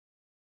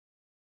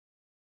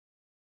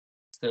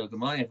So good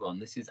morning, everyone.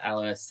 This is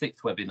our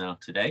sixth webinar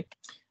today,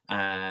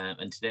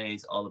 and today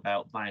is all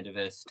about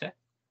biodiversity.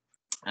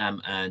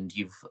 And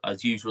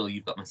as usual,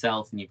 you've got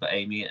myself and you've got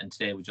Amy, and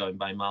today we're joined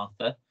by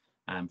Martha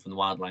from the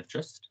Wildlife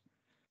Trust.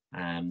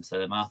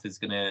 So Martha's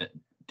going to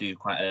do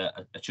quite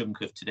a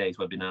chunk of today's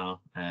webinar,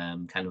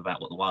 kind of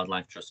about what the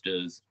Wildlife Trust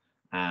does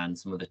and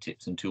some of the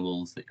tips and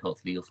tools that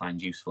hopefully you'll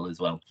find useful as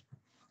well.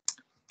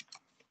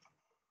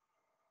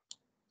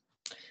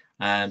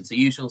 So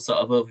usual sort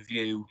of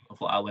overview of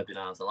what our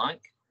webinars are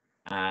like.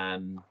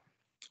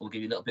 We'll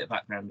give you a little bit of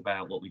background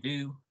about what we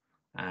do,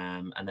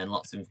 and then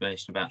lots of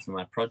information about some of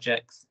our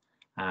projects.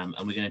 And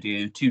we're going to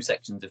do two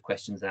sections of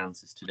questions and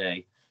answers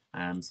today.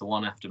 So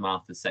one after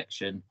Martha's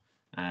section,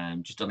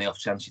 just on the off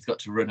chance she's got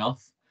to run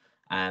off.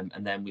 And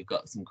then we've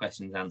got some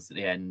questions and answers at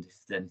the end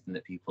if there's anything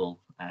that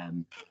people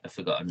have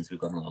forgotten as we've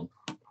gone along.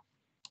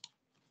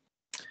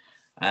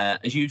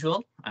 As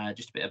usual,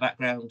 just a bit of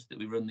background that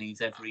we run these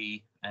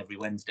every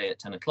Wednesday at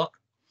 10 o'clock.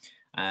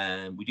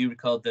 We do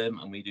record them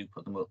and we do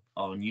put them up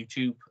on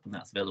YouTube, and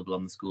that's available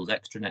on the school's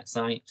extranet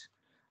site.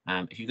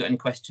 If you've got any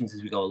questions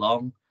as we go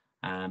along,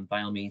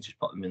 by all means just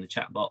pop them in the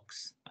chat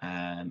box,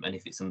 and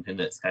if it's something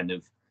that's kind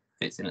of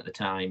fits in at the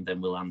time,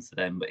 then we'll answer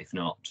them, but if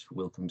not,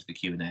 we'll come to the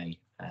Q&A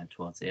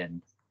towards the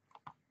end.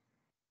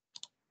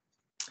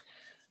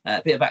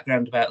 A bit of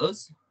background about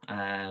us.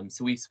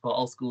 So we support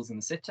all schools in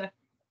the city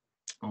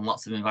on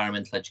lots of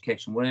environmental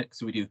education work.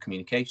 So we do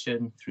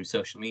communication through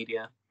social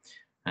media.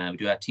 We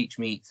do our teach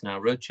meets and our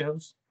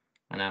roadshows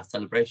and our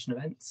celebration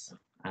events.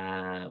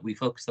 We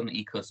focus on the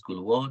Eco School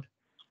Award,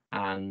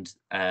 and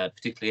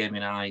particularly Amy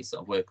and I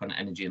sort of work on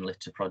energy and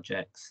litter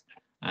projects,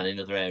 and in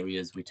other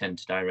areas we tend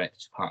to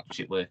direct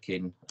partnership work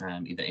in,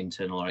 either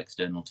internal or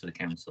external to the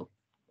council.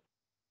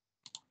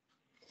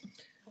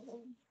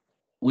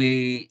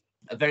 We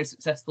are very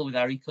successful with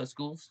our eco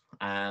schools.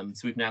 So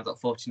we've now got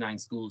 49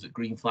 schools at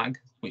Green Flag,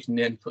 which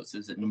nearly puts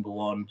us at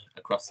 #1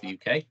 across the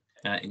UK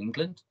in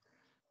England.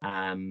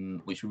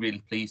 Which we're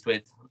really pleased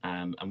with,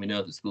 and we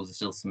know that schools are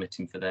still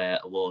submitting for their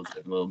awards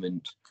at the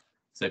moment.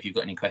 So if you've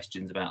got any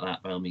questions about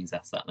that, by all means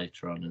ask that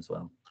later on as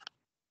well.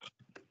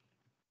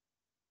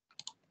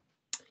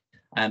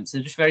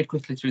 So just very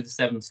quickly through the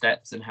 7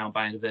 steps and how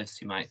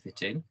biodiversity might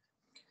fit in.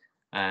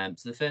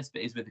 So the first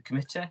bit is with the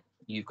committee.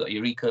 You've got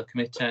your eco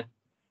committee,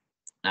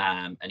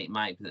 and it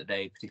might be that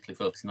they're particularly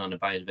focusing on a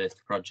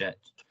biodiversity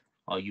project,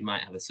 or you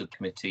might have a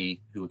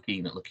subcommittee who are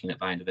keen at looking at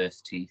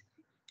biodiversity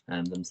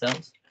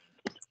themselves.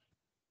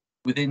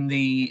 Within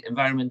the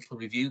environmental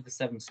review, the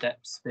 7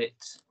 steps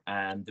bit,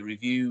 the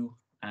review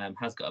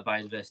has got a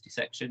biodiversity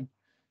section.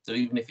 So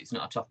even if it's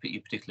not a topic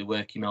you're particularly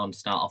working on to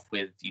start off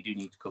with, you do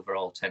need to cover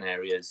all 10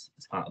 areas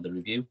as part of the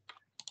review.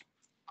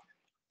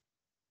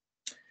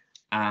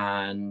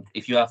 And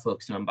if you are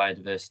focusing on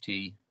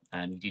biodiversity,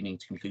 you do need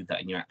to include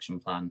that in your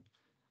action plan.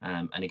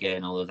 And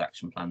again, all those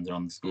action plans are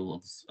on the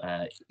school's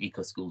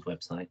Eco Schools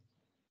website.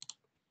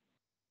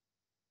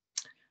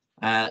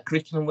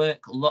 Curriculum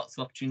work, lots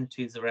of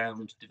opportunities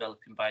around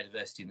developing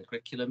biodiversity in the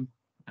curriculum,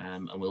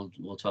 and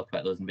we'll talk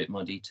about those in a bit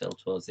more detail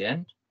towards the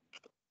end.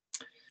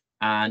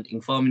 And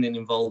informing and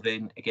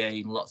involving,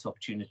 again, lots of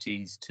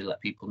opportunities to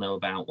let people know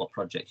about what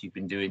projects you've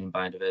been doing in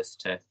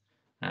biodiversity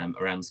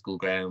around school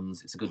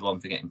grounds. It's a good one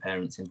for getting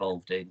parents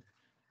involved in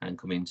and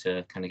coming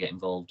to kind of get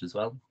involved as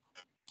well.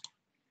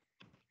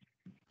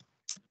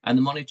 And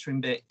the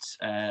monitoring bit,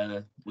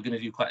 we're going to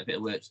do quite a bit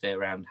of work today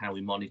around how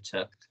we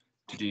monitor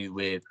to do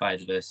with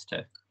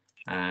biodiversity.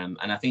 And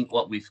I think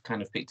what we've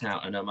kind of picked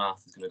out, I know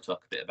Martha's going to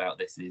talk a bit about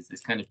this, is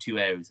there's kind of 2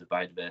 areas of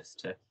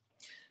biodiversity.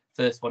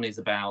 First one is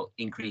about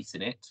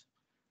increasing it,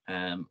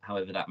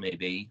 however that may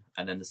be,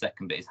 and then the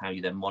second bit is how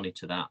you then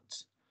monitor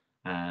that.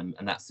 And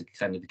that's the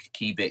kind of the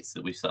key bits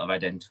that we've sort of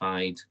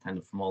identified kind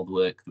of from all the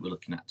work that we're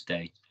looking at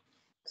today.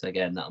 So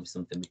again, that'll be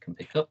something we can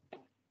pick up.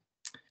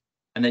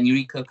 And then your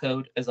eco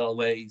code, as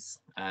always,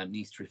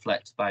 needs to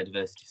reflect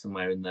biodiversity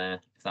somewhere in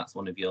there, if that's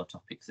one of your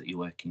topics that you're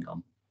working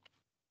on.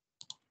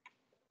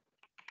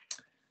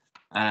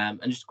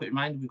 And just a quick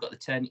reminder, we've got the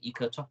 10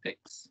 eco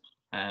topics.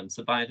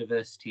 So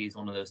biodiversity is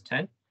one of those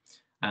 10,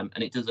 and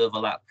it does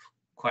overlap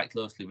quite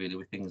closely really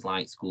with things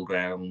like school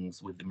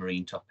grounds, with the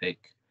marine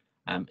topic,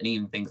 and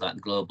even things like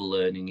the global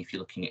learning if you're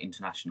looking at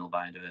international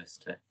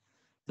biodiversity.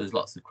 There's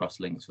lots of cross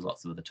links with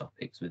lots of other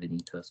topics within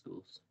eco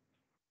schools.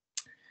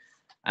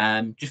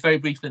 Just very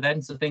briefly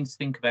then, so things to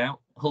think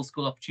about: whole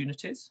school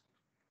opportunities,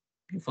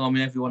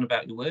 informing everyone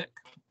about your work,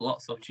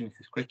 lots of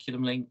opportunities,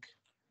 curriculum link,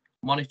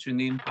 monitoring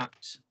the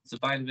impact. So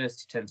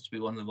biodiversity tends to be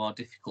one of the more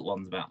difficult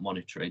ones about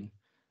monitoring,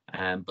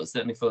 but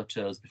certainly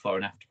photos before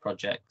and after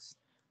projects.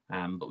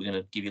 But we're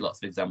going to give you lots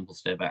of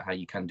examples today about how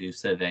you can do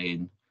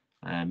surveying,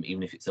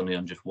 even if it's only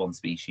on just one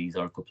species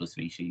or a couple of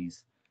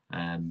species.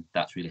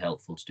 That's really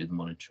helpful to do the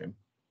monitoring.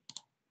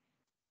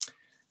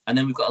 And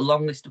then we've got a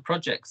long list of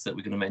projects that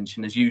we're going to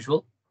mention as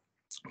usual,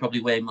 probably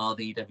way more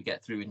than you'd ever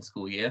get through in a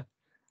school year.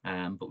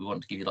 But we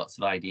want to give you lots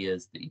of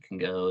ideas that you can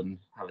go and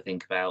have a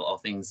think about, or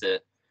things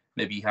that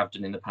maybe you have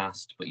done in the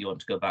past, but you want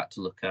to go back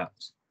to look at.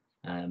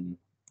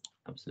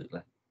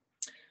 Absolutely.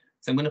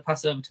 So I'm going to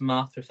pass over to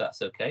Martha, if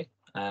that's okay,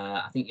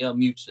 I think you're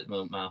muted at the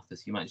moment, Martha,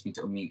 so you might just need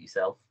to unmute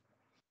yourself.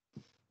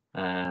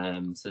 So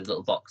there's a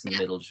little box in the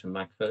middle just for the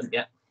microphone.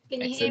 Yeah.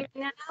 Can you hear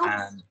me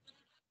now?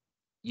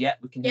 Yeah,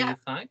 we can hear you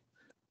fine.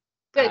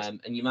 Good.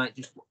 And you might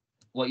just,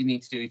 what you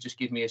need to do is just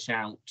give me a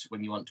shout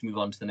when you want to move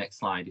on to the next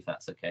slide, if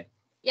that's okay.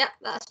 Yep,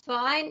 that's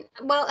fine.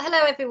 Well, hello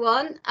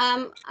everyone.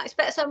 I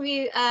expect some of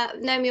you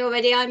know me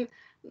already. I'm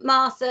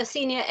Martha,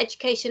 Senior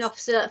Education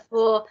Officer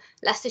for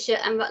Leicestershire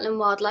and Rutland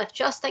Wildlife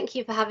Trust. Thank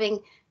you for having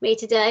me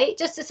today.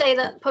 Just to say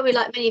that probably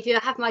like many of you, I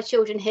have my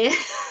children here,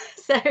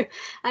 so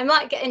I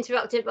might get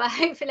interrupted, but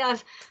hopefully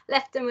I've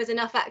left them with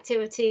enough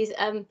activities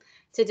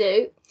to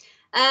do.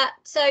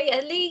 So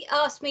yeah, Lee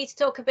asked me to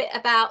talk a bit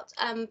about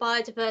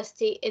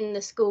biodiversity in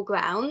the school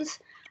grounds.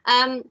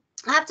 I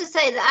have to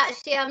say that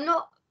actually I'm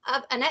not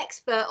an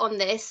expert on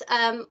this.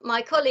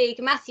 My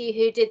colleague Matthew,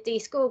 who did the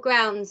school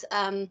grounds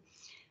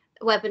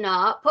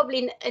webinar,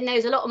 probably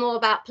knows a lot more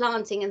about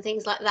planting and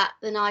things like that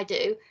than I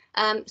do.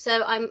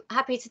 So I'm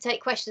happy to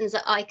take questions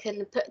that I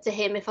can put to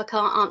him if I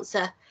can't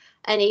answer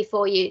any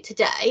for you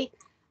today.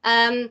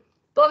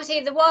 But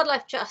obviously the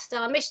Wildlife Trust,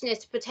 our mission is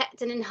to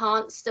protect and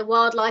enhance the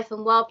wildlife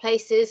and wild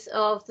places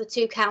of the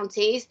 2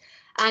 counties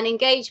and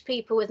engage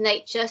people with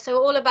nature.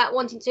 So all about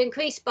wanting to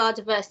increase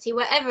biodiversity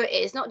wherever it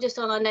is, not just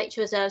on our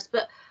nature reserves,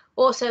 but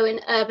also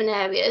in urban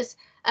areas,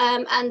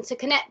 and to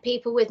connect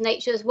people with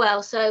nature as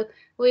well. So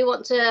we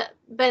want to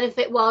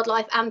benefit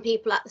wildlife and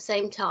people at the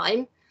same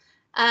time.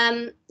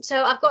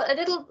 So I've got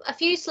a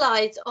few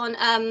slides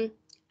on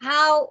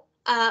how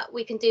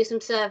we can do some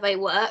survey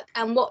work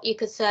and what you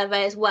could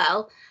survey as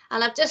well.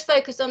 And I've just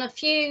focused on a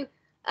few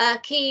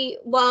key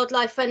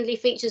wildlife friendly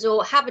features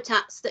or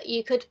habitats that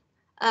you could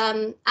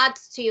add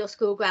to your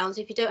school grounds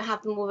if you don't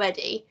have them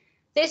already.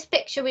 This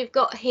picture we've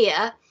got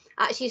here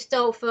actually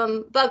stole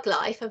from Bug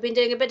Life. I've been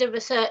doing a bit of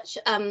research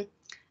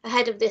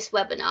ahead of this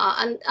webinar,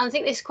 and I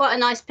think this is quite a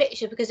nice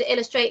picture because it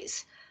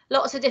illustrates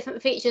lots of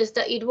different features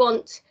that you'd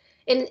want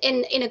in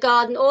a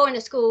garden or in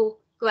a school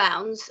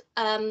grounds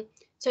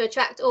to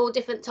attract all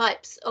different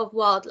types of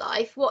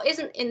wildlife. What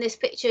isn't in this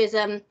picture is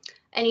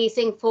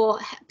anything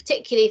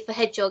particularly for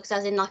hedgehogs,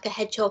 as in like a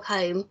hedgehog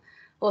home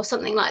or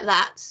something like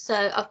that.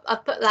 So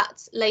I've put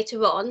that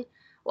later on.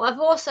 What I've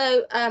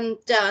also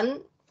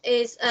done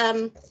is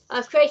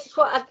I've created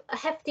quite a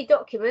hefty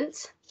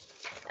document,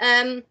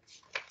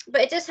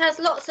 but it just has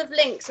lots of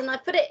links, and I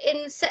put it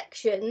in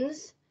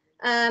sections.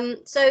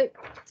 So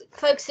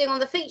focusing on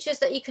the features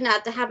that you can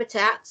add, the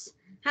habitats,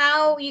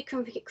 how you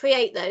can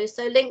create those,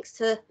 so links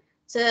to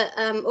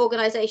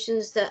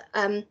organisations that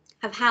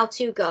have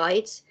how-to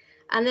guides,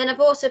 and then I've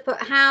also put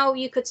how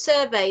you could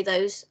survey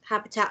those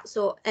habitats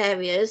or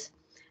areas,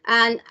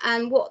 and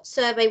what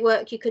survey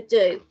work you could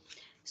do.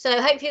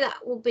 So hopefully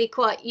that will be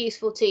quite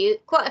useful to you.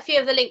 Quite a few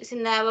of the links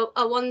in there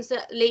are ones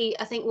that Lee,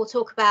 I think, will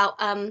talk about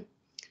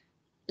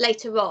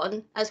later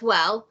on as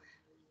well.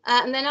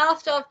 And then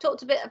after I've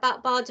talked a bit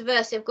about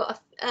biodiversity, I've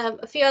got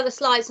a few other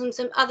slides on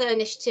some other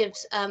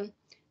initiatives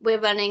we're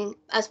running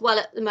as well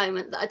at the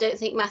moment that I don't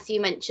think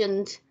Matthew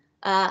mentioned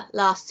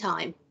last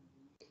time.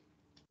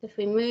 If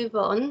we move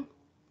on.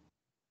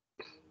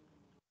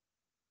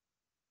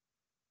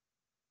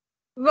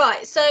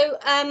 Right, so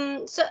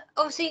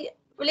obviously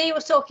Lee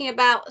was talking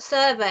about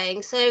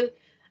surveying. So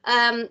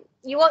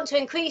you want to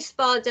increase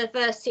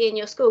biodiversity in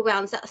your school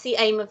grounds. That's the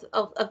aim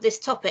of this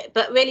topic.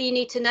 But really, you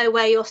need to know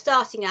where you're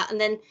starting at, and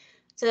then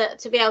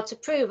to be able to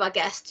prove, I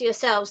guess, to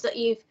yourselves that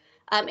you've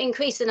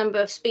increased the number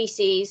of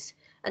species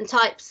and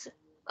types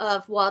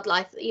of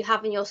wildlife that you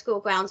have in your school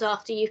grounds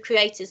after you've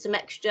created some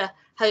extra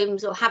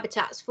homes or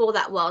habitats for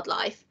that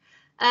wildlife.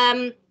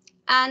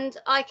 And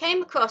I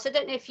came across, I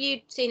don't know if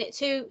you'd seen it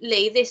too,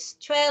 Lee, this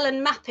trail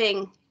and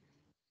mapping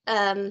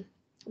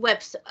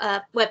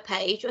web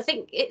page. I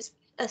think it's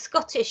a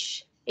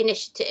Scottish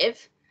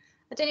initiative.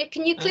 I don't know,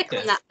 can you click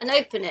on that and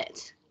open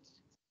it?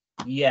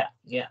 Yeah,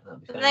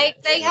 that'd be fine.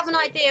 They have an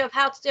idea of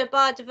how to do a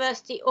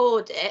biodiversity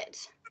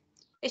audit.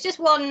 It's just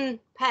one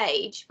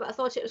page, but I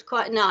thought it was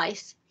quite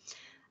nice.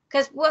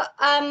 Because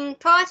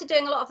prior to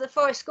doing a lot of the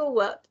forest school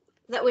work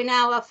that we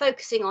now are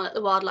focusing on at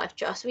the Wildlife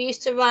Trust, we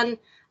used to run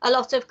a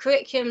lot of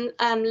curriculum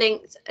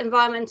linked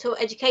environmental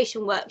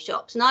education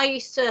workshops, and I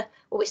used to,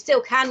 or we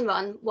still can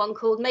run one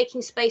called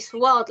Making Space for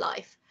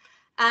Wildlife.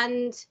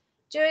 And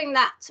during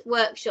that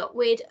workshop,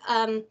 we'd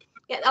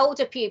get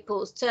older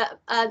pupils to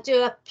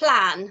do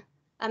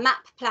a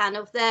map plan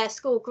of their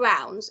school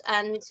grounds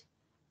and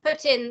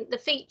put in the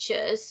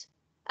features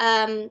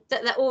that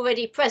they're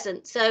already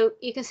present. So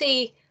you can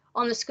see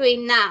on the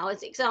screen now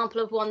is an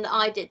example of one that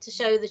I did to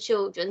show the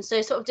children.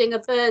 So sort of doing a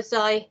bird's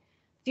eye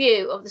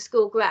view of the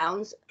school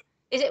grounds.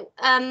 Is it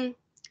and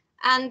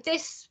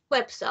this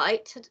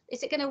website,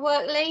 is it going to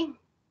work, Lee?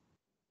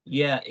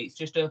 Yeah, it's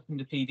just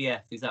opened a PDF.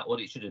 Is that what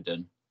it should have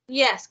done?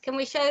 Yes. Can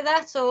we show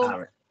that?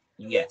 Or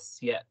yes,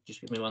 yeah.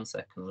 Just give me 1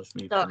 second. I'll just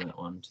move from that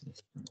one to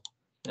this.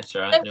 That's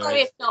all right. Don't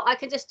worry if not. I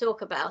can just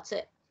talk about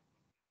it.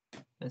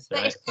 That's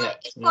all right.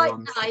 It's quite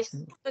nice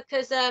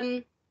because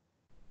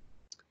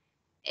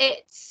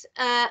it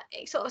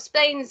sort of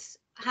explains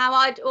how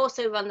I'd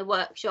also run the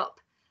workshop,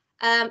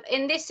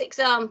 In this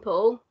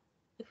example,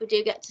 if we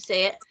do get to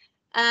see it,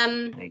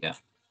 there you go.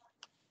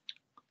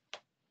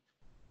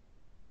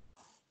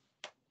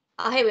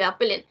 Oh, here we are,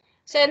 brilliant.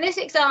 So in this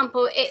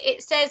example,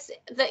 it says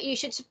that you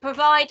should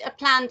provide a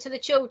plan to the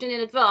children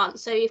in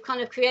advance. So you've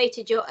kind of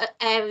created your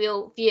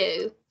aerial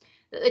view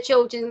that the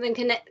children then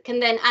can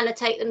then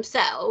annotate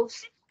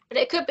themselves. But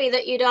it could be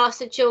that you'd ask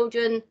the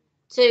children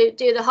to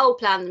do the whole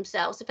plan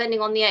themselves, depending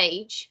on the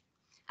age.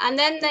 And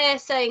then they're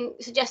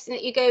suggesting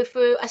that you go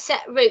through a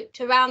set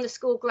route around the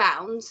school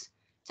grounds,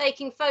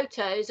 taking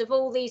photos of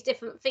all these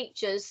different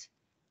features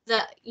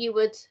that you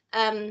would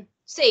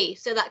see.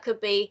 So that could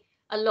be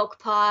a log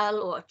pile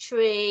or a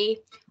tree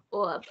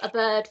or a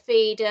bird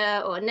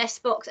feeder or a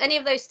nest box, any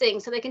of those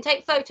things. So they can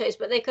take photos,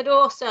 but they could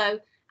also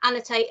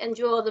annotate and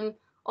draw them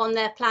on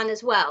their plan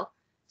as well.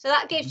 So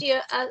that gives you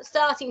a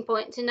starting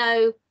point to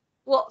know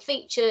what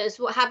features,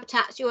 what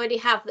habitats you already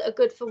have that are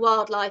good for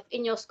wildlife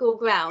in your school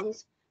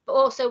grounds, but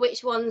also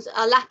which ones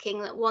are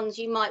lacking, that ones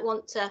you might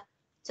want to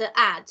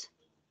add.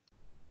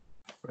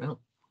 Well,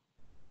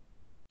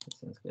 that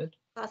sounds good.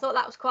 I thought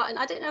that was quite,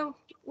 I don't know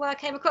where I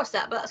came across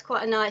that, but that's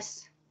quite a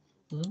nice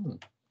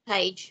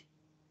page.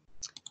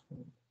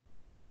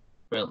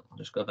 Well, I'll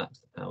just go back to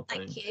the PowerPoint.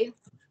 Thank you.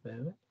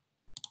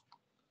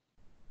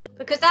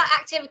 Because that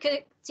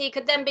activity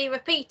could then be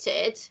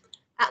repeated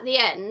at the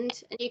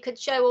end, and you could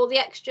show all the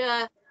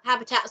extra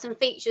habitats and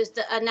features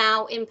that are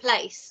now in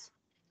place.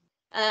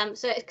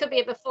 So it could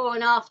be a before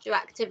and after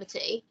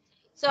activity.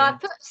 So I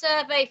put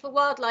survey for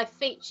wildlife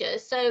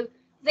features. So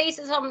these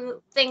are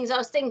some things I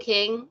was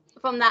thinking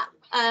from that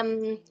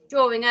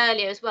drawing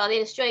earlier as well, the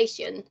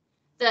illustration,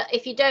 that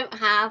if you don't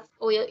have,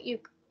 or you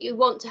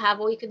want to have,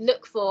 or you could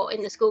look for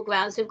in the school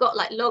grounds. So we've got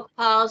like log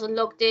piles and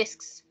log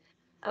discs,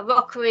 a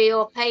rockery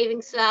or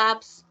paving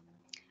slabs,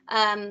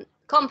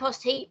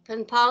 compost heap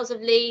and piles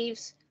of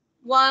leaves,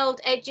 wild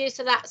edges,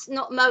 so that's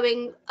not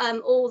mowing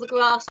all the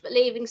grass but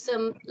leaving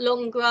some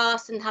long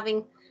grass and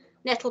having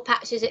nettle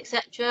patches,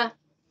 etc.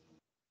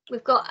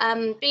 We've got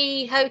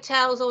bee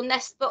hotels or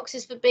nest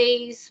boxes for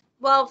bees,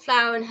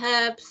 wildflower and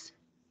herbs,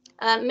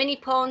 mini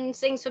ponds,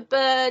 things for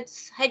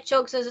birds,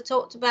 hedgehogs, as I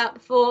talked about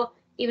before,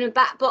 even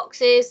bat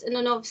boxes, and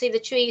then obviously the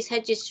trees,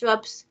 hedges,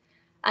 shrubs,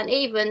 and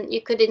even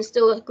you could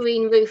install a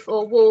green roof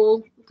or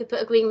wall. You could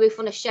put a green roof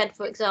on a shed,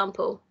 for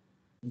example.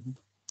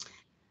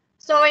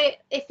 Sorry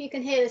if you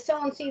can hear this.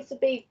 Someone seems to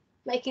be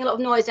making a lot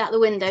of noise out the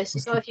window, so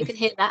sorry if you can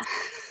hear that.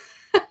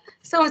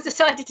 Someone's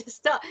decided to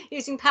start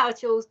using power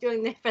tools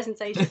during the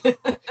presentation.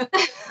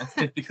 That's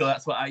typical.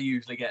 That's what I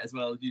usually get as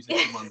well. Usually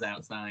someone's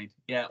outside.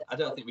 Yeah, I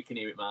don't think we can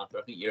hear it, Martha.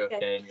 I think you're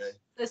okay anyway.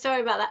 So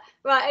sorry about that.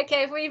 Right,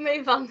 okay, if we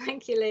move on.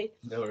 Thank you, Lee.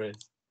 No worries.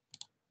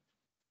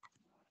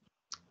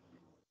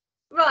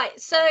 Right,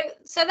 so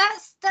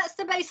that's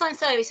the baseline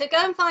survey. So go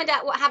and find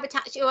out what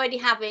habitats you already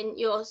have in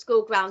your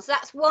school grounds. So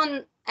that's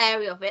one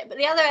area of it. But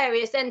the other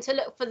area is then to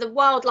look for the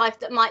wildlife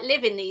that might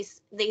live in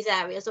these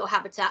areas or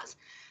habitats.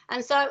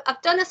 And so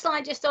I've done a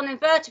slide just on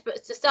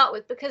invertebrates to start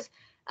with, because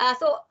I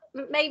thought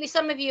maybe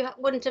some of you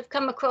wouldn't have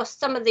come across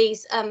some of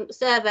these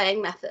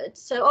surveying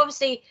methods. So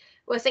obviously,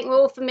 I think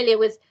we're all familiar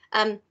with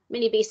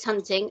mini beast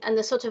hunting and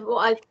the sort of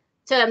what I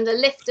term the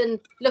lift and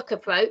look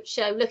approach,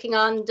 so looking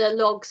under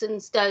logs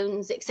and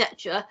stones,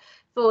 etc.,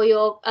 for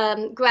your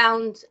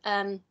ground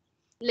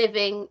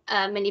living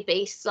mini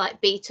beasts like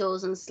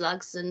beetles and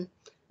slugs and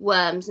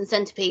worms and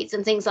centipedes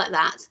and things like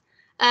that.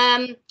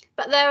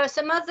 But there are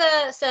some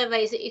other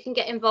surveys that you can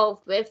get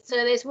involved with. So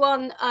there's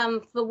one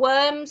for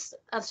worms.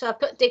 So I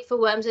put dig for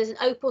worms. There's an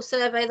opal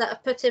survey that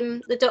I've put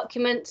in the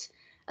document.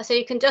 So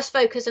you can just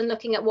focus on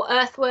looking at what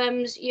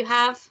earthworms you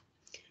have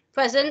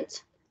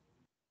present.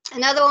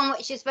 Another one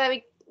which is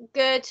very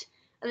good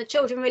and the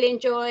children really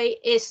enjoy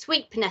is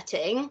sweep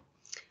netting.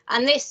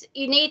 And this,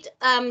 you need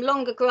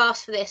longer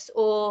grass for this,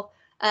 or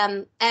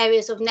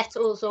areas of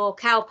nettles or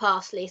cow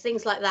parsley,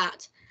 things like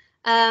that.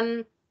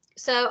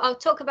 So I'll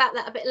talk about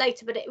that a bit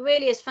later, but it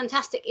really is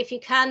fantastic if you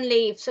can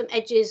leave some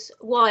edges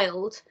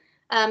wild,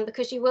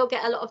 because you will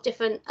get a lot of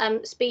different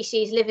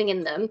species living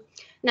in them.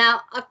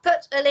 Now, I've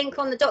put a link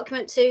on the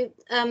document to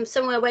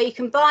somewhere where you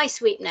can buy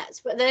sweep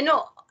nets, but they're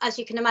not, as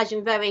you can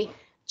imagine, very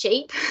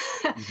cheap,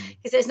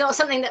 because it's not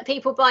something that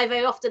people buy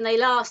very often. They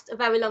last a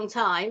very long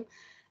time.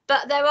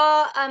 But there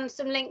are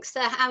some links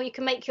to how you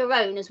can make your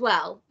own as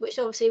well, which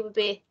obviously would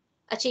be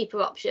a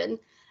cheaper option.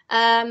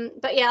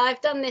 But yeah,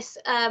 I've done this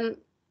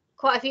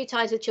quite a few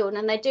times with children,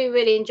 and they do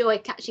really enjoy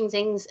catching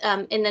things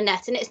in the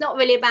net. And it's not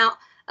really about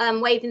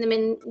waving them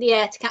in the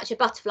air to catch a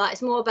butterfly.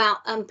 It's more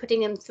about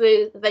putting them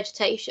through the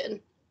vegetation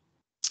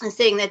and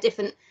seeing their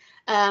different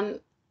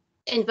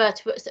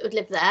invertebrates that would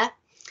live there.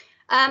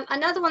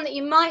 Another one that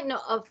you might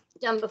not have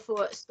done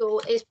before at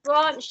school is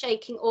branch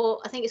shaking, or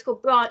I think it's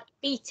called branch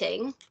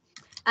beating.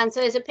 And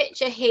so there's a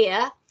picture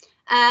here.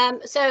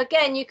 So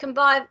again, you can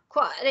buy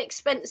quite an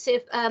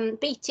expensive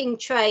beating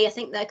tray, I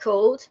think they're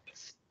called.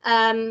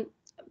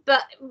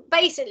 But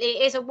basically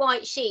it is a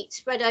white sheet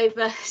spread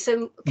over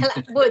some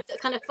wood that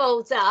kind of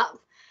folds up.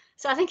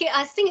 So I think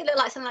it looked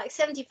like something like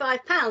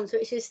 £75,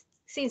 which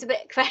seems a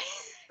bit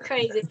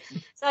crazy.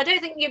 So I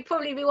don't think you'd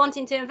probably be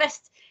wanting to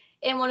invest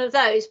in one of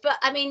those. But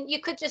I mean,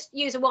 you could just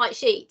use a white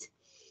sheet.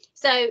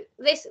 So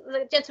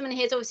the gentleman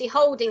here is obviously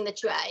holding the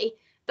tray,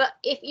 but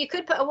if you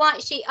could put a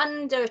white sheet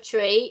under a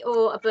tree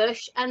or a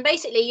bush, and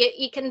basically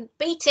you can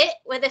beat it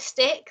with a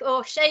stick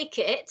or shake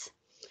it,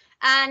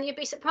 and you'd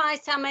be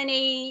surprised how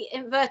many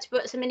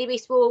invertebrates and mini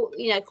beasts will,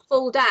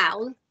 fall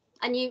down,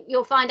 and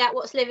you'll find out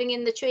what's living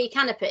in the tree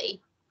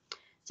canopy.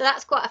 So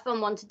that's quite a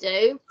fun one to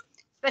do,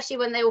 especially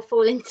when they all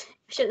fall into,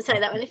 I shouldn't say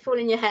that, when they fall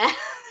in your hair.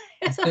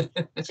 So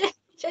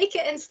shake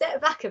it and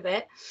step back a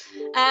bit.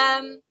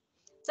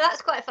 So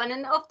that's quite fun,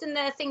 and often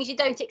there are things you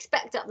don't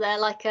expect up there,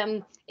 like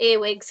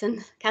earwigs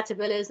and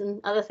caterpillars and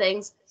other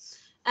things.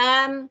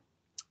 Then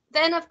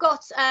I've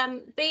got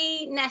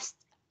bee nest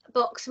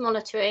box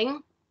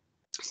monitoring.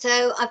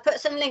 So I've put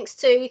some links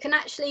to, you can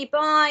actually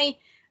buy,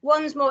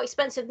 one's more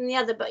expensive than the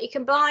other, but you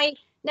can buy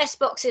nest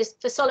boxes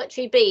for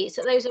solitary bees.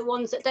 So those are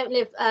ones that don't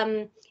live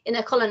in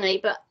a colony,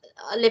 but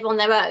live on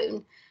their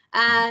own.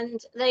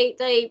 And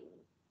they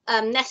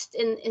nest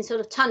in sort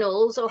of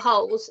tunnels or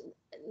holes.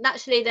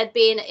 Naturally, they'd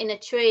be in a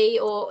tree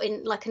or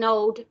in like an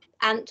old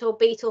ant or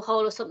beetle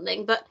hole or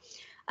something. But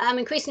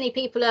increasingly,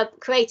 people are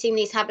creating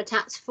these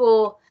habitats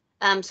for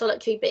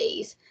solitary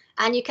bees.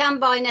 And you can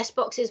buy nest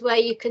boxes where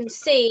you can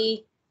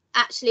see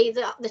actually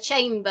the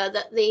chamber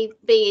that the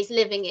bee is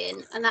living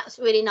in, and that's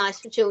really nice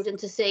for children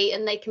to see,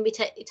 and they can be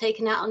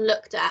taken out and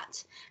looked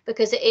at,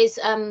 because it is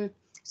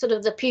sort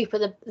of the pupa,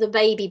 the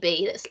baby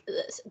bee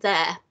that's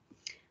there.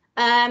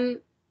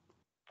 And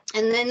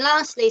then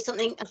lastly,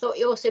 something I thought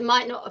you also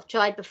might not have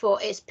tried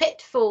before is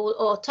pitfall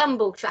or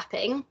tumble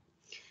trapping,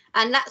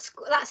 and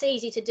that's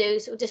easy to do,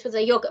 so just with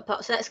a yogurt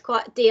pot. So that's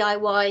quite a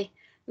DIY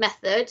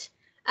method,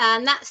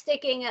 and that's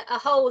digging a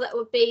hole that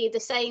would be the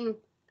same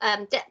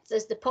depth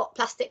as the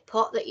plastic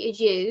pot that you'd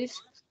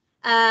use,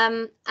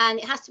 and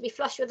it has to be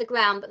flush with the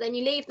ground. But then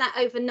you leave that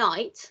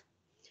overnight,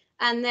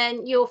 and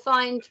then you'll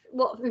find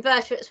what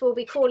invertebrates will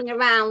be crawling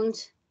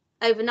around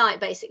overnight,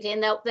 basically,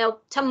 and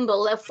they'll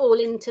fall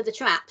into the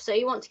trap. So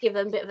you want to give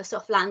them a bit of a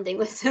soft landing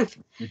with some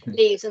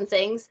leaves and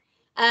things.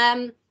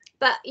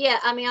 But yeah,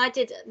 I mean, I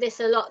did this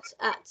a lot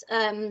at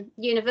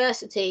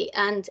university,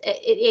 and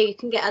you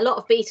can get a lot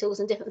of beetles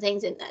and different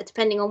things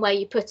depending on where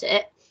you put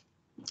it.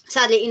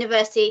 Sadly, at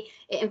university,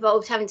 it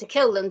involved having to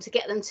kill them to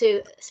get them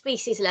to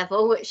species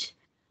level, which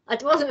I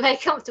wasn't very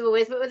comfortable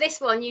with. But with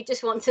this one, you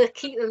just want to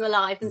keep them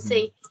alive and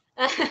see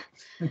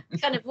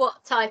kind of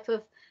what type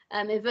of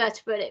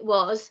invertebrate it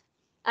was.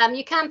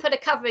 You can put a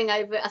covering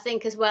over it, I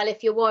think, as well,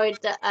 if you're worried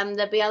that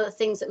there'll be other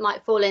things that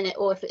might fall in it,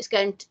 or if it's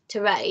going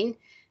to rain.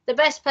 The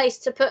best place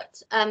to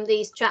put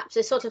these traps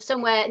is sort of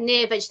somewhere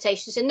near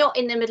vegetation, so not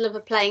in the middle of a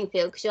playing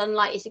field, because you're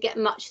unlikely to get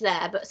much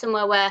there, but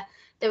somewhere where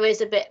there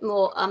is a bit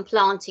more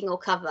planting or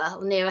cover,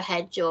 or near a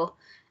hedge, or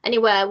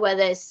anywhere where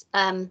there's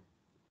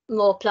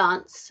more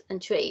plants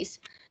and trees.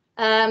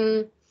 I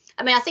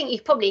mean, I think you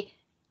probably,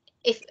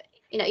 if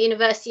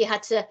university, you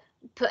had to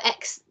put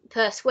X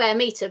per square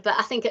metre, but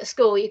I think at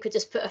school you could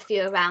just put a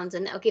few around,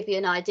 and it'll give you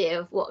an idea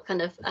of what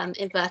kind of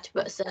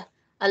invertebrates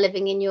are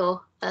living in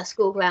your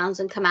school grounds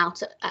and come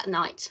out at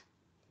night.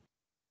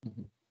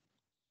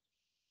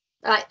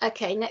 Right,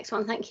 okay, next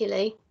one. Thank you,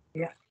 Lee.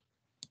 Yeah.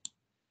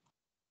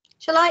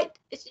 Shall I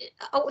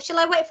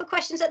wait for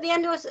questions at the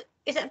end, or is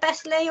it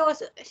best, Lee, or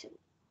is it?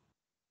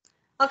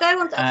 I'll go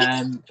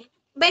on.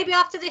 Maybe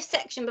after this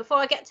section, before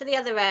I get to the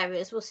other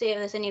areas, we'll see if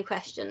there's any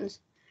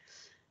questions.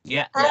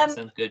 Yeah, that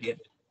sounds good. Yeah.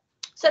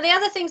 So the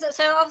other things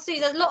so obviously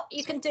there's a lot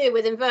you can do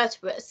with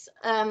invertebrates,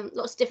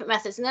 lots of different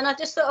methods, and then I've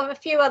just thought of a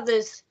few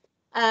others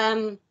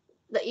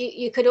that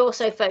you could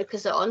also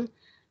focus on.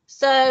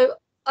 So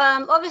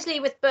obviously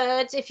with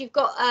birds, if you've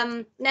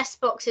got nest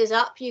boxes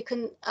up, you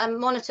can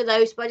monitor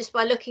those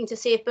by looking to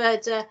see if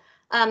birds are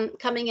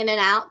coming in and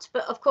out.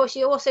 But of course,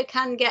 you also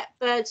can get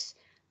bird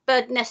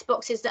nest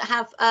boxes that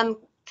have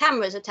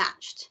cameras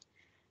attached.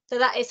 So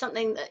that is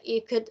something that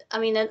you could, I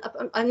mean,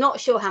 I'm not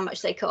sure how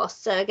much they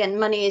cost. So again,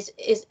 money is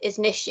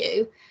an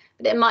issue,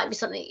 but it might be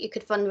something you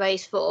could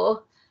fundraise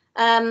for.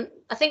 I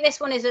think this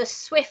one is a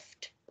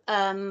Swift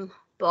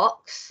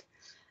box,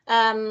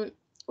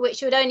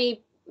 which would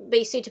only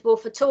be suitable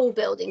for tall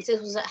buildings. This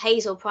was at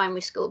Hazel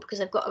Primary School because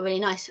they've got a really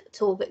nice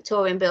tall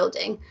Victorian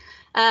building.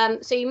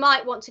 So you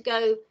might want to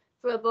go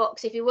for a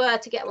box, if you were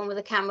to get one with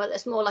a camera,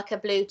 that's more like a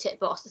blue tip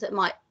box that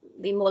might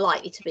be more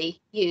likely to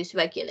be used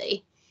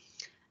regularly.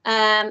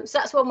 So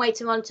that's one way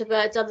to monitor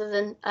birds, other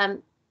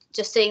than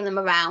just seeing them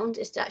around,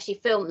 is to actually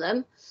film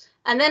them.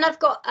 And then I've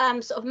got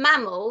sort of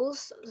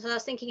mammals. So I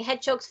was thinking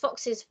hedgehogs,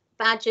 foxes,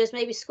 badgers,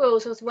 maybe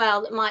squirrels as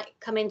well, that might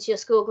come into your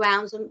school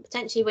grounds and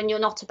potentially when you're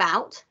not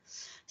about.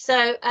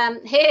 So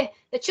here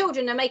the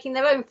children are making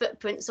their own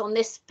footprints on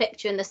this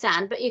picture in the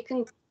sand, but you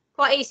can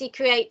quite easily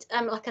create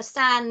like a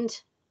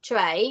sand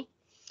tray.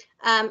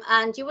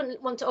 And you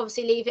wouldn't want to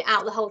obviously leave it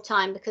out the whole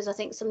time, because I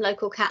think some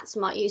local cats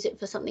might use it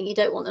for something you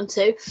don't want them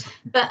to.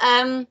 But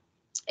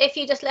if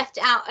you just left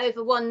it out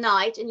over one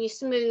night and you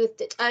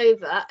smoothed it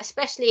over,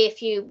 especially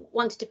if you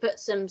wanted to put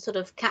some sort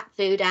of cat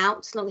food out,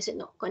 as long as it's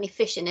not got any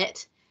fish in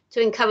it,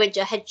 to encourage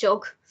a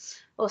hedgehog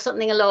or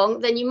something along,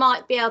 then you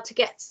might be able to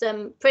get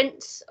some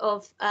prints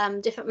of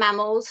different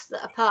mammals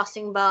that are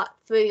passing by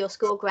through your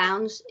school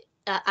grounds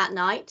at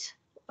night,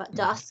 at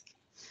dusk.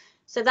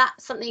 So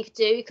that's something you could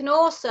do. You can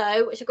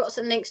also, which I've got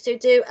some links to,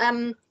 do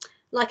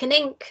like an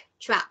ink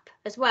trap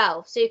as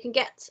well. So you can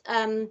get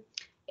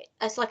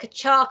it's like a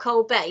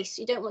charcoal base.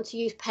 You don't want to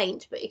use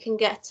paint, but you can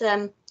get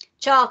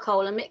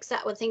charcoal and mix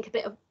that with, I think, a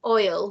bit of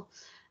oil.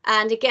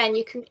 And again,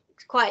 you can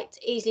quite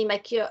easily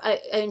make your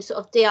own sort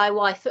of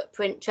DIY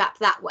footprint trap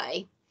that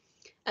way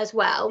as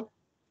well.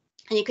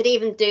 And you could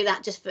even do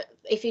that just for,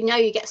 if you know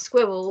you get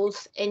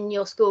squirrels in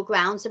your school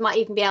grounds, it might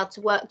even be able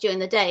to work during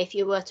the day if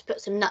you were to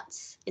put some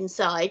nuts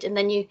inside, and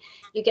then you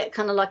get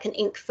kind of like an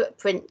ink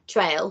footprint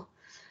trail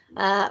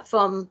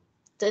from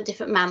the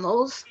different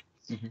mammals.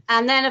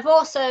 And then I've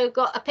also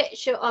got a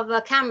picture of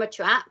a camera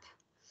trap.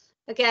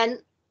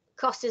 Again,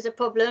 cost is a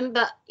problem,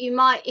 but you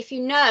might, if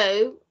you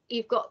know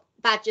you've got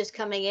badgers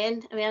coming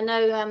in. I mean, I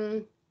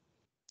know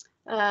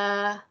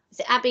is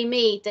it Abbey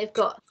Mead? I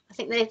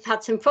think they've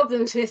had some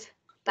problems with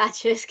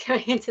badgers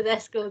going into their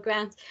school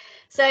grounds.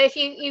 So if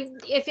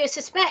you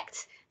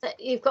suspect that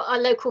you've got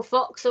a local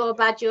fox or a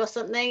badger or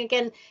something,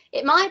 again,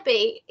 it might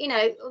be, you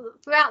know,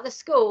 throughout the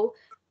school,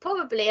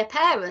 probably a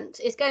parent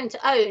is going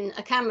to own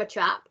a camera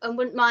trap and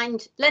wouldn't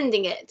mind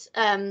lending it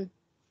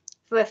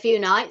for a few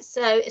nights.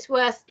 So it's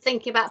worth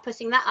thinking about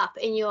putting that up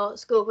in your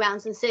school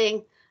grounds and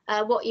seeing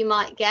what you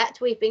might get.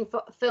 We've been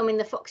filming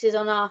the foxes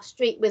on our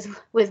street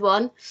with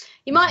one.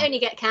 You might only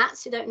get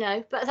cats, you don't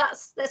know, but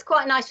that's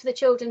quite nice for the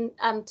children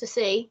to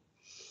see.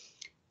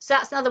 So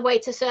that's another way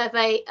to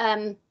survey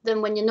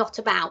them when you're not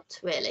about,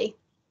 really.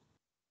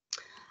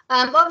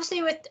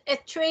 Obviously, with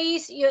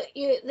trees,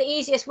 the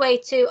easiest way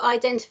to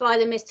identify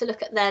them is to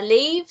look at their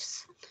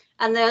leaves,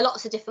 and there are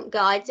lots of different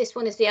guides. This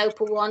one is the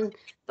Opal one,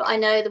 but I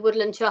know the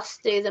Woodland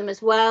Trust do them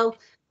as well.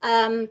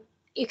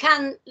 You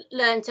can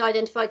learn to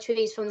identify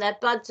trees from their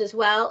buds as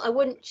well. I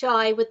wouldn't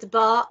try with the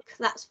bark,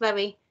 that's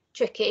very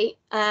tricky,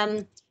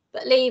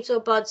 but leaves or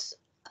buds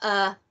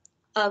are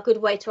a good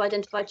way to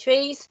identify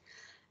trees.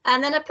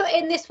 And then I put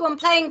in this one,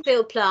 playing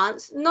field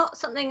plants, not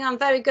something I'm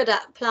very good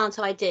at, plant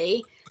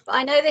ID, but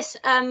I know this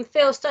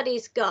field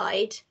studies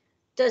guide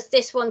does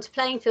this one to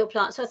playing field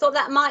plants. So I thought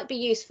that might be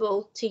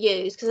useful to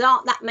use because there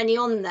aren't that many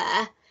on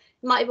there.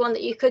 It might be one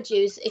that you could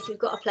use if you've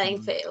got a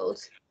playing field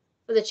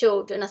for the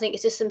children. I think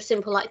it's just some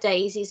simple like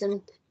daisies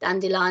and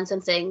dandelions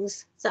and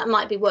things. So that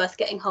might be worth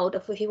getting hold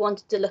of if you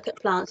wanted to look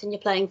at plants in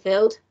your playing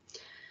field.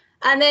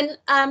 And then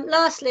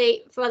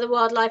lastly, for other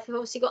wildlife, we've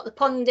obviously got the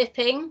pond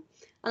dipping.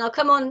 And I'll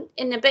come on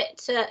in a bit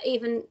to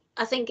even,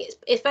 I think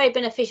it's very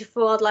beneficial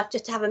for wildlife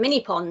just to have a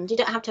mini pond. You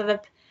don't have to have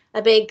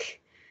a big,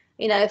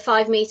 you know,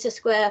 5 metre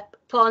square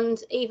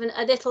pond, even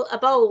a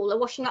bowl, a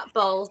washing up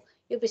bowl.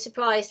 You'll be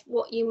surprised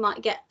what you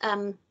might get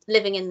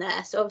living in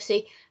there. So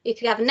obviously you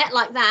could have a net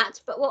like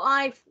that. But what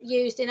I've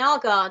used in our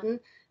garden,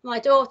 my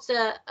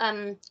daughter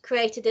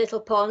created a little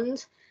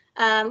pond,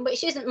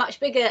 which isn't much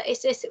bigger.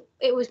 It's just,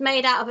 it was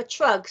made out of a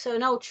trug, so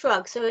an old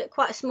trug, so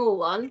quite a small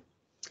one.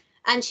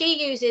 And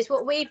she uses,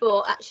 what we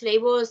bought actually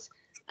was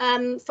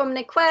from an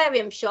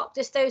aquarium shop,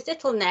 just those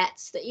little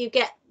nets that you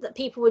get that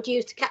people would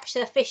use to catch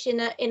their fish in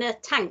a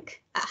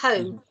tank at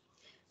home.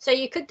 So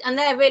you could, and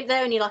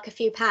they're only like a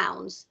few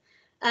pounds.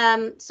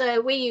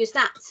 So we use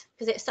that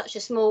because it's such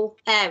a small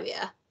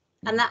area,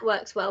 and that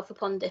works well for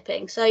pond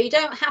dipping. So you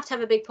don't have to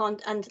have a big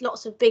pond and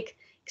lots of big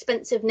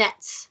expensive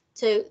nets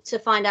to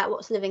find out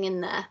what's living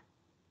in there.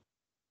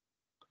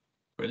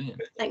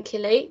 Brilliant. Thank you,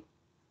 Lee.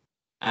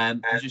 I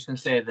was just going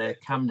to say the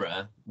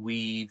camera,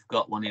 we've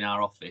got one in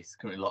our office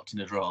currently locked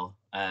in a drawer,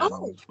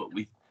 but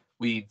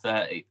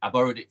I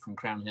borrowed it from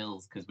Crown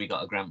Hills because we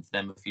got a grant for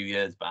them a few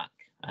years back,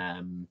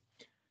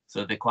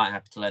 so they're quite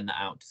happy to lend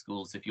that out to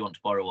schools if you want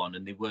to borrow one,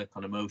 and they work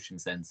on a motion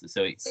sensor,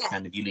 so it's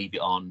kind of, you leave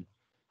it on.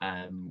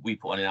 We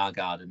put one in our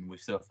garden, we've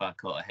so far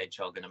caught a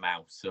hedgehog and a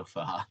mouse so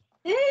far.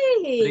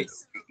 Hey!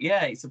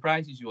 But it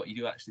surprises you what you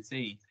do actually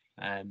see.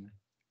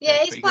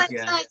 It's quite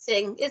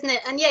exciting, isn't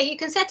it? And you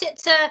can set it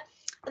to,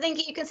 I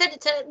think you can set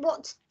it to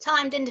what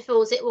timed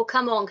intervals it will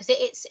come on, because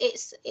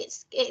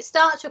it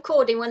starts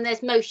recording when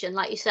there's motion,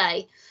 like you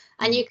say,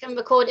 and you can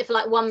record it for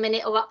like 1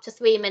 minute or up to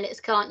 3 minutes,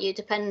 can't you,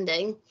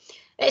 depending.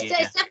 It's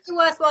definitely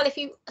worthwhile if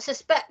you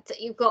suspect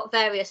that you've got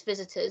various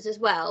visitors as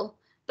well.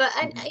 But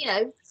you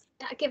know,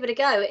 give it a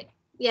go.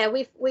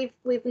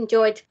 We've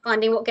enjoyed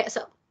finding what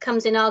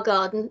comes in our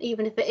garden,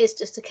 even if it is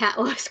just a cat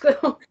or a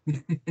squirrel.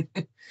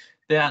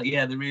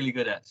 They're really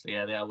good actually.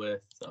 Yeah, they are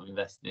worth sort of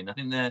investing in. I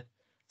think they're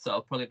sort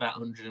of probably about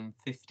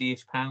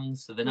 £150-ish,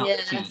 so they're not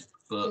cheap,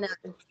 but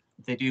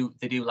they do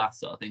last,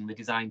 sort of thing. They're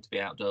designed to be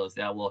outdoors.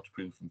 They are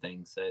waterproof and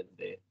things, so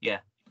they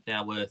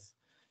are worth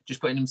just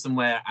putting them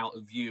somewhere out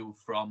of view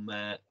from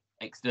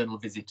external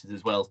visitors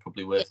as well. Is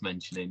probably worth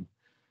mentioning,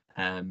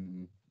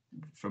 from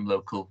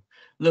local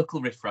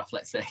riffraff,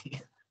 let's say.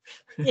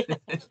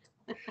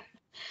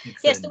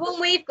 Yes, the one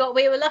we've got,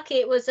 we were lucky.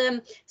 It was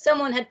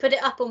someone had put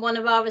it up on one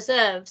of our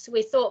reserves.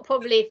 We thought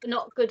probably for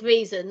not good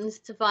reasons,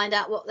 to find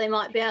out what they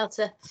might be able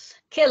to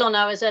kill on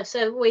our reserve.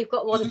 So we've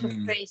got one for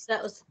free. So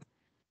that was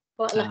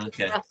quite lucky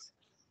for us.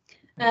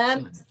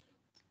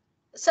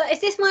 So is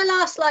this my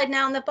last slide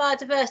now on the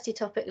biodiversity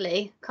topic,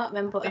 Lee? Can't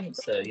remember what I think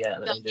so.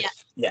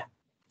 Yeah.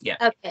 Yeah.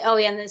 Okay. Oh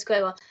yeah, and there's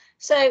great one.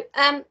 So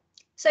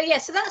so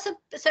that's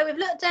so we've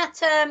looked at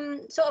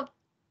sort of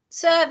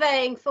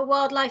surveying for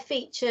wildlife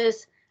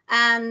features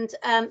and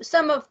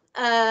some of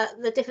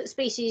the different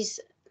species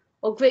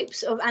or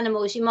groups of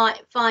animals you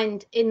might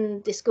find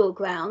in the school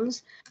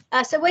grounds.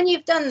 So when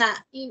you've done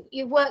that,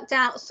 you've worked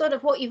out sort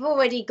of what you've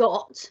already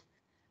got,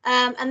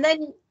 and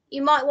then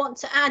you might want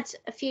to add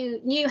a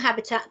few new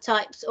habitat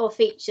types or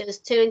features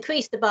to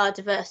increase the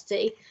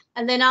biodiversity.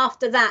 And then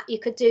after that, you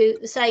could do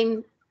the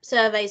same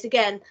surveys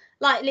again.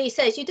 Like Lee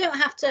says, you don't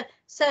have to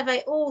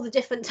survey all the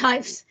different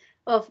types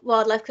of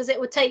wildlife because it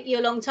would take you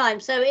a long time.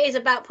 So it is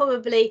about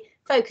probably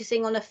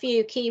focusing on a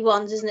few key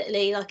ones, isn't it,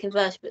 Lee? Like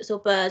invertebrates or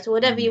birds or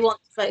whatever you want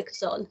to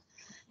focus on.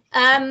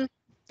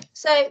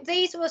 So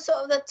these were sort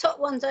of the top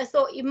ones I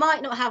thought you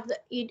might not have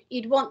that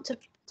you'd want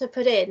to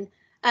put in.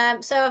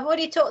 So I've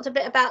already talked a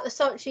bit about the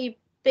solitary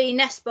bee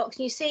nest box.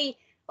 And you see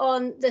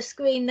on the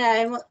screen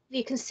there, and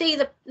you can see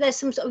there's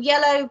some sort of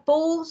yellow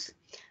balls,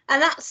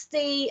 and that's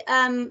the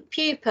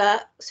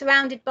pupa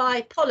surrounded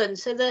by pollen.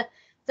 So the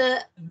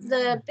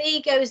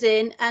bee goes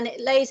in and it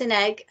lays an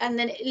egg, and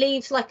then it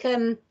leaves like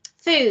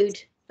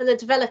food for the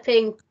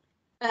developing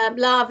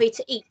larvae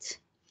to eat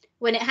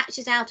when it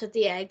hatches out of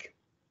the egg.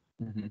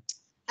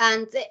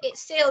 And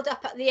it's sealed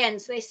up at the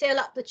end. So they seal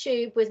up the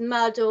tube with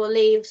mud or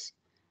leaves,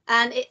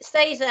 and it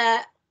stays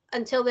there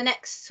until the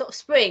next sort of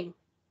spring.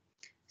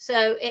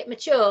 So it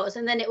matures,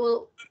 and then it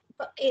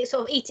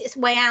sort of eat its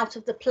way out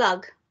of the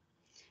plug.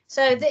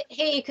 So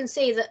here you can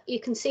see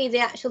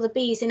the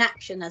bees in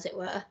action, as it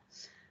were.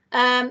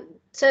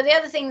 So the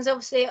other things,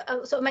 obviously, I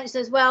sort of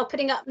mentioned as well,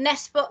 putting up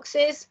nest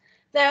boxes.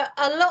 There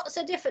are lots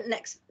of different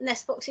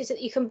nest boxes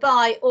that you can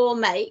buy or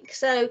make.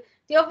 So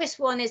the obvious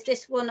one is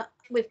this one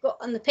we've got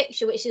on the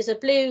picture, which is a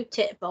blue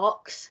tit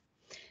box.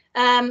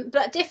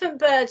 But different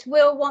birds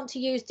will want to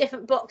use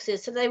different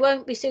boxes, so they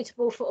won't be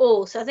suitable for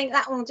all. So I think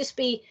that one will just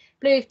be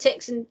blue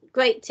tits and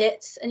great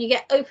tits, and you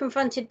get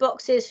open-fronted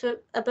boxes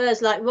for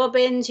birds like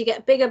robins. You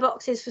get bigger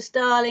boxes for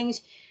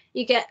starlings.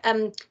 You get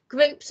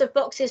groups of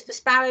boxes for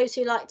sparrows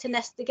who like to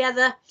nest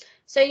together.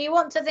 So you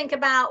want to think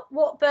about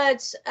what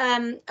birds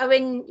are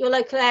in your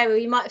local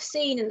area you might have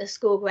seen in the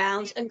school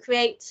grounds, and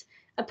create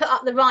and put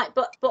up the right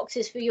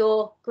boxes for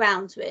your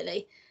grounds,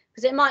 really.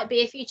 Because it might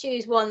be, if you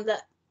choose one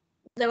that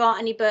there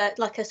aren't any birds,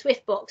 like a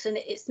swift box, and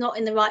it's not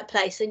in the right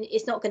place, and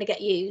it's not going to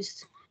get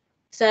used.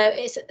 So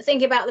it's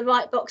thinking about the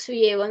right box for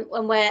you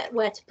and where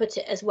to put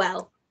it as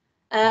well.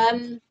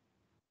 And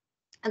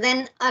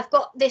then I've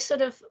got this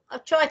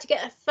I've tried to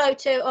get a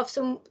photo of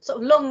some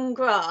sort of long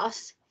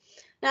grass.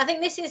 Now I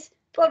think this is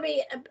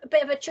probably a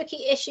bit of a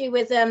tricky issue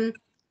with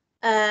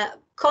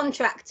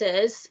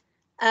contractors,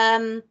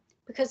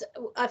 because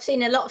I've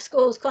seen a lot of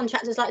schools,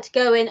 contractors like to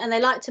go in and they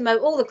like to mow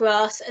all the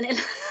grass, and it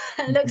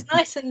looks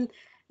nice and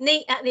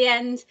neat at the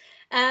end,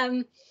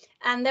 and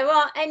there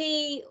aren't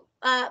any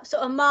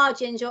sort of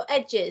margins or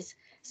edges.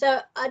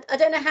 So I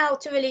don't know how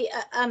to really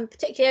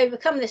particularly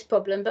overcome this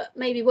problem, but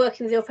maybe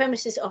working with your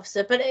premises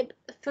officer. But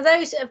for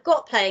those that have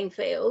got playing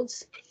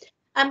fields,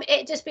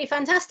 it'd just be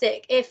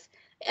fantastic if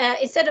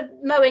instead of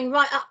mowing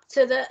right up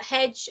to the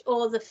hedge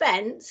or the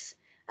fence,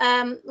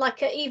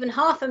 like even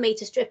half a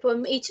metre strip or a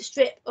metre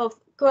strip of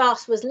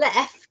grass was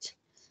left,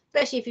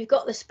 especially if you've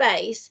got the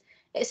space.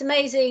 It's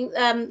amazing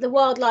the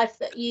wildlife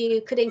that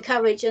you could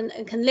encourage and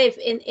can live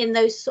in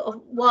those sort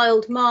of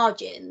wild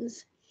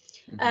margins.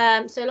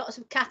 So lots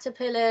of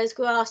caterpillars,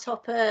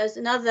 grasshoppers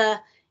and other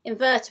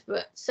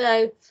invertebrates.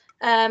 So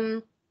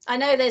I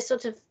know there's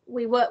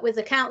we work with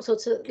the council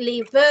to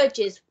leave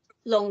verges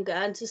longer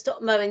and to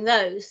stop mowing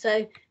those.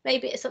 So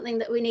maybe it's something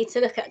that we need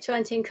to look at,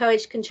 trying to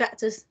encourage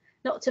contractors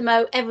not to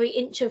mow every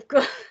inch of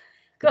grass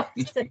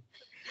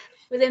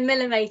within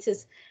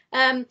millimetres.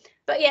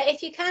 But yeah,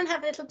 if you can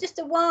have just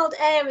a wild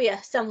area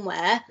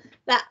somewhere,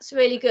 that's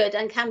really good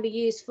and can be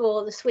used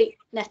for the sweep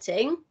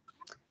netting.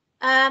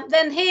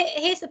 Then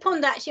here's the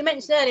pond, actually, you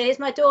mentioned earlier. Here's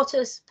my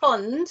daughter's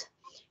pond.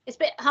 It's a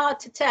bit hard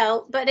to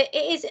tell, but it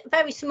is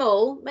very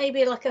small,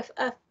 maybe like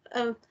a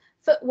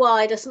foot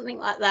wide or something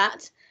like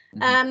that.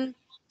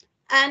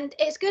 And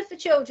it's good for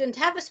children to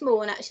have a small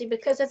one, actually,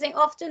 because I think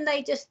often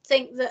they just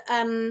think that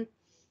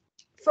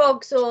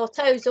frogs or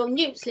toads or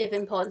newts live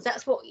in ponds.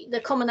 That's what the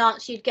common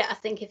answer you'd get, I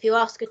think, if you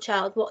ask a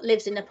child what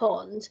lives in a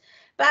pond.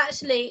 But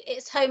actually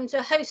it's home to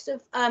a host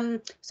of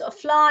sort of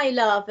fly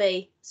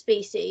larvae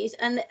species,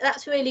 and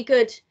that's really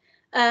good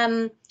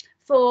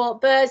for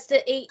birds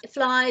that eat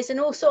flies and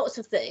all sorts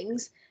of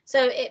things.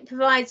 So it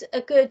provides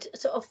a good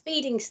sort of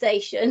feeding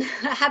station,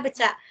 a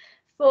habitat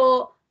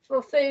for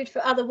food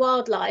for other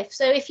wildlife.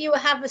 So if you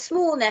have a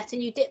small net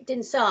and you dipped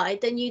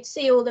inside, then you'd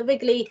see all the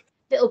wriggly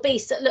little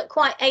beasts that look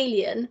quite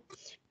alien,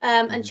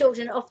 and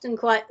children are often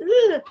quite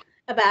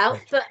about,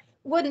 but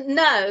wouldn't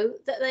know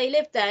that they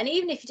lived there. And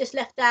even if you just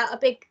left out a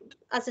big,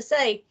 as I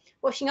say,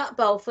 washing up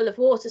bowl full of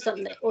water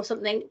or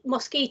something,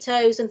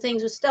 mosquitoes and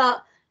things would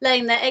start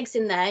laying their eggs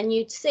in there, and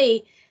you'd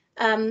see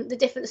the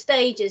different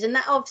stages. And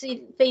that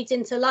obviously feeds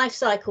into life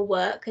cycle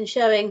work and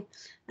showing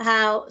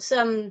how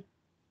some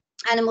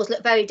animals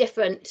look very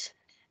different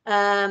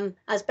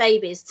as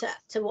babies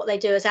to what they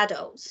do as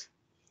adults.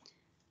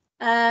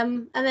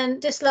 And then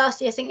just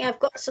lastly, I think I've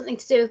got something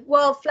to do with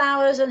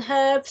wildflowers and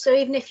herbs. So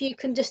even if you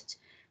can just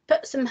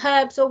put some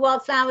herbs or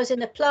wildflowers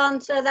in a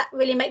planter, that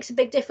really makes a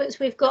big difference.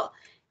 We've got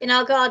in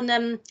our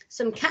garden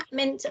some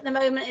catmint at the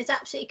moment. It's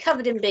absolutely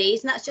covered in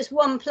bees, and that's just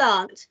one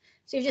plant.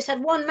 So you've just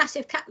had one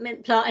massive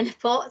catmint plant in a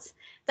pot.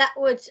 That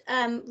would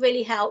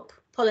really help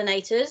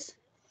pollinators.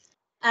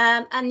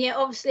 And yeah,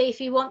 obviously,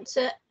 if you want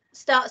to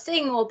start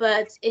seeing more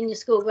birds in your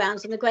school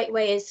grounds, and the great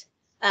way is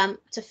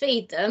to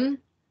feed them.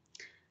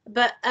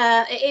 But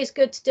it is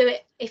good to do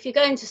it if you're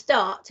going to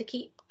start, to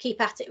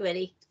keep at it,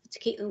 really, to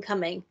keep them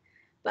coming.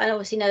 But I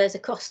obviously know there's a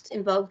cost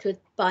involved with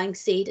buying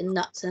seed and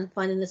nuts and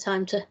finding the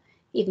time to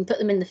even put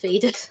them in the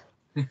feeders.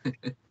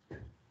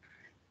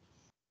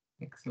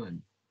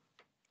 Excellent.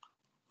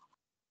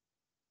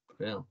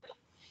 Well,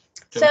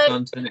 so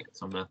on to the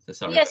next one, Martha.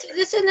 Sorry. Yes,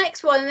 this is the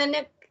next one, and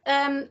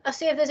then I'll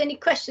see if there's any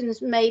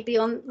questions maybe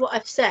on what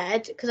I've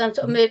said, because I'm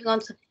sort of moving on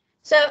to.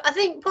 So I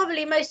think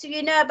probably most of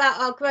you know about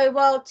our Grow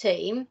Wild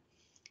team.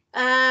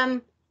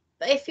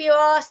 But if you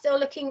are still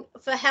looking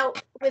for help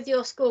with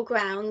your school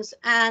grounds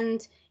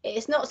and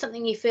it's not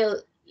something you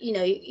feel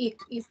you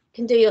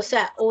can do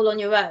yourself all on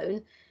your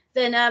own,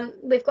 then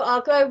we've got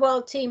our Grow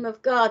Wild team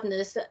of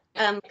gardeners that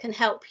can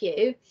help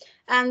you.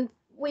 And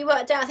we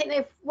worked out, I think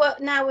they've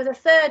worked now with a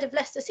third of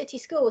Leicester City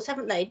schools,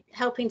 haven't they,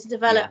 helping to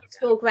develop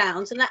school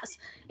grounds, and that's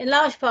in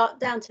large part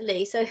down to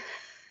Lee. So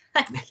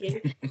thank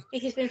you.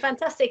 He's been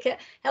fantastic at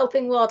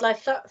helping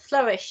wildlife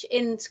flourish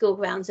in school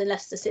grounds in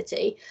Leicester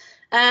City.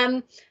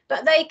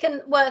 But they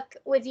can work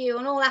with you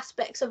on all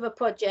aspects of a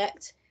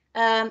project,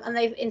 and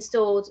they've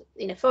installed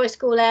forest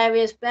school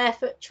areas,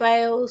 barefoot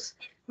trails,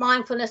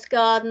 mindfulness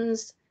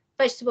gardens,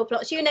 vegetable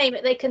plots, you name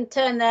it. They can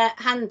turn their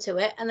hand to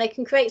it, and they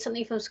can create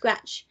something from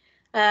scratch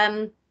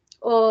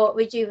or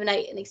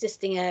rejuvenate an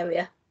existing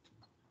area.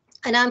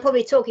 And I'm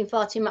probably talking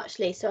far too much,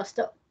 Lee, so I'll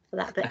stop for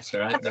that bit. That's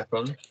all right, no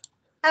problem.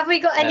 Have we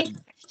got any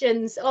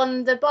questions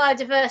on the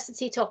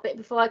biodiversity topic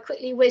before I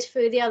quickly whiz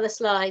through the other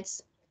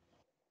slides?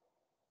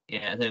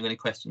 Yeah, are there any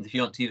questions? If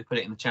you want to either put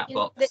it in the chat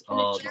box,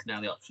 or there's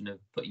now the option of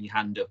putting your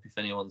hand up. If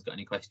anyone's got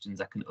any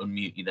questions, I can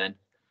unmute you then.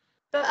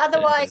 But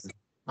otherwise,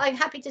 I'm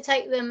happy to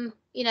take them,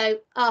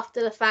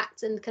 after the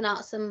fact, and can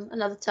answer them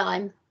another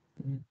time.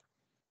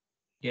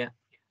 Yeah,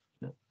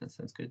 no, that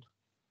sounds good.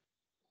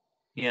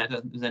 Yeah, I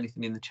don't think there's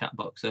anything in the chat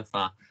box so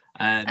far.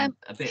 A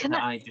bit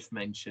that I just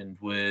mentioned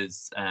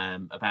was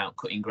about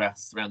cutting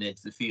grass around the edge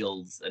of the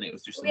fields, and it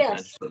was just something I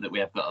just thought that we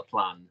have got a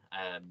plan.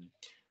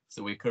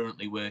 So we're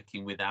currently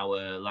working with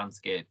our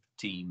landscape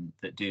team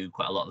that do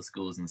quite a lot of the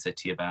schools in the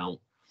city about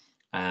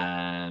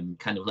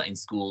kind of letting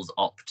schools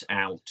opt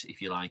out,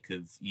 if you like,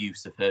 of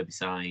use of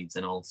herbicides,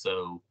 and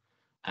also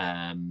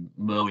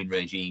mowing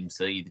regimes,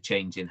 so either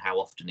changing how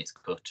often it's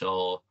cut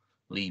or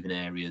leaving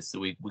areas. So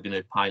we're going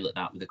to pilot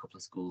that with a couple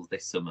of schools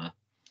this summer,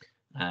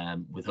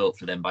 with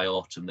hopefully then by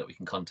autumn that we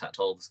can contact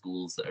all the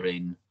schools that are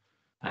in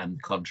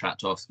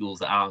contract, or schools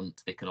that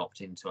aren't, they can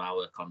opt into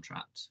our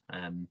contract.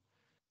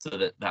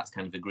 So that's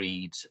kind of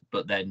agreed,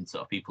 but then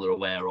sort of people are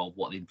aware of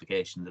what the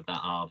implications of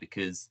that are,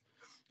 because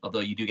although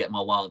you do get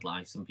more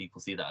wildlife, some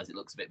people see that as it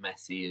looks a bit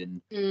messy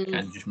and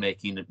kind of just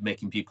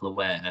making people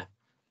aware.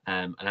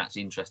 And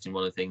actually interesting,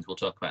 one of the things we'll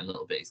talk about in a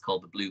little bit is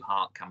called the Blue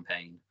Heart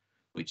campaign,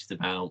 which is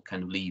about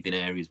kind of leaving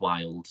areas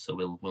wild. So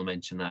we'll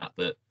mention that,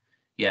 but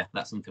yeah,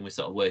 that's something we're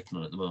sort of working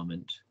on at the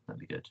moment. That'd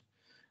be good.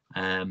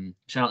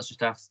 Charlotte's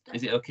just asked,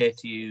 is it okay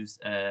to use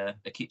a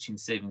kitchen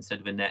sieve instead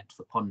of a net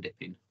for pond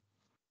dipping?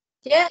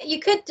 Yeah, you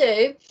could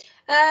do.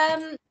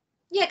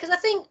 Yeah, because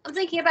I'm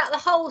thinking about the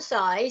hole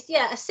size.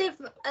 Yeah, a sieve,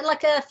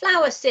 like a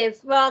flower sieve,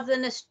 rather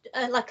than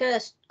like a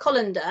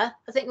colander,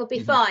 I think would be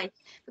fine,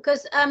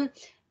 because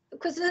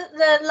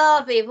the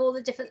larvae of all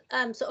the different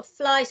sort of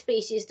fly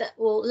species that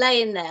will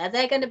lay in there,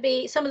 they're going to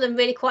be, some of them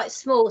really quite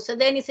small. So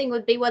the only thing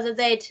would be whether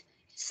they'd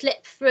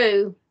slip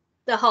through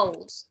the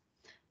holes.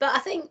 But I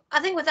think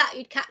with that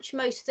you'd catch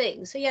most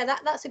things. So yeah,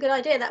 that's a good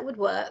idea. That would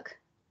work.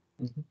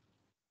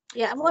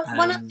 Yeah, and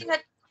one other thing I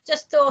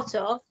just thought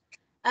of,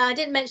 I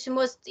didn't mention,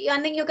 was I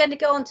think you're going to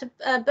go on to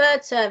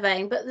bird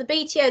surveying, but the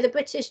BTO, the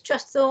British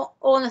Trust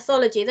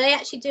Ornithology, they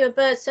actually do a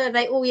bird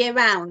survey all year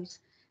round.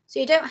 So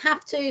you don't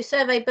have to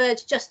survey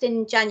birds just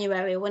in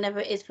January or whenever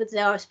it is with the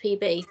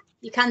RSPB.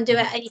 You can do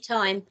it at any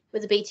time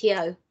with the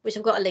BTO, which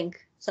I've got a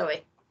link.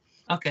 Sorry.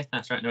 Okay,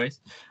 that's right, no worries.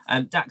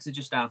 Dax had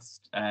just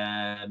asked,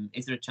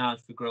 is there a charge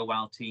for Grow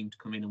Wild team to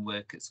come in and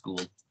work at school?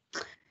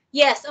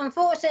 Yes,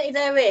 unfortunately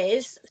there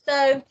is.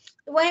 So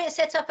the way it's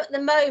set up at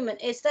the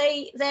moment is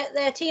they're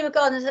a team of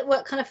gardeners that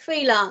work kind of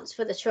freelance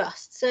for the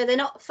trust. So they're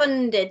not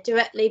funded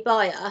directly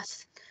by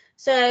us.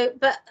 So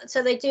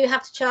they do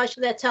have to charge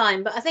for their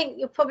time. But I think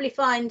you'll probably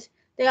find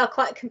they are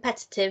quite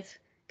competitive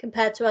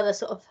compared to other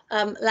sort of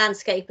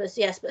landscapers,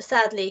 yes, but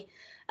sadly.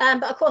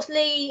 But of course,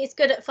 Lee is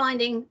good at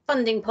finding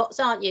funding pots,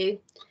 aren't you?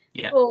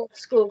 Yeah. For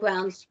school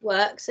grounds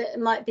work, so it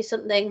might be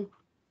something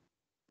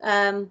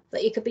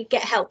that you could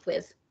get help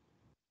with.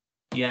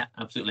 Yeah,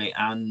 absolutely.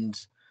 And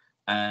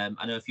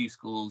I know a few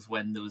schools,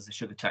 when there was the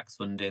sugar tax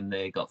funding,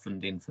 they got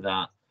funding for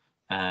that.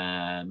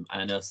 And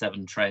I know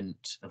Severn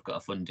Trent have got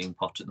a funding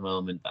pot at the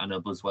moment, but I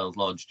know Buswell's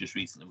Lodge just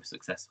recently was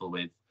successful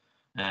with.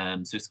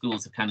 So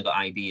schools have kind of got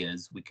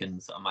ideas, we can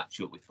sort of match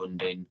up with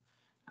funding,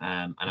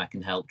 and I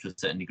can help to a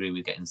certain degree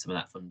with getting some of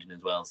that funding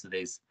as well. So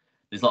there's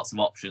lots of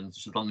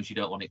options. As long as you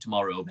don't want it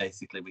tomorrow,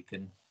 basically, we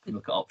can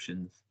look at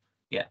options.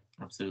 Yeah,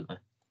 absolutely.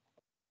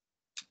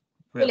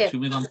 Brilliant.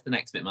 Should we move on to the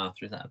next bit,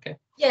 Martha? Is that okay?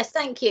 Yes,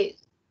 thank you.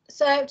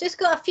 So I've just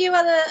got a few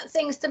other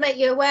things to make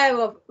you aware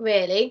of,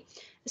 really.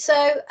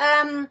 So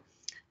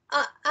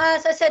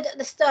as I said at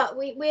the start,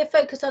 we are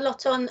focused a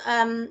lot on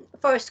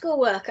forest school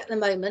work at the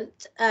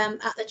moment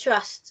at the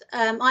Trust.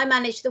 I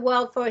manage the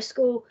Wild Forest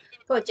School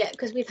project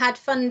because we've had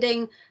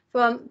funding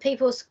from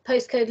People's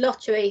Postcode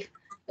Lottery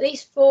at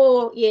least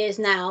 4 years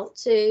now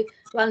to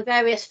run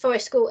various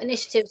forest school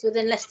initiatives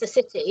within Leicester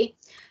City.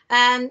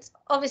 And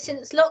obviously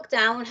since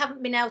lockdown, we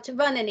haven't been able to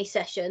run any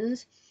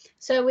sessions.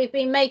 So we've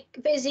been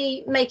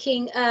busy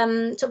making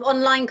sort of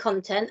online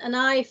content, and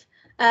I've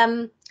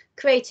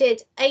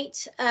created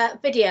 8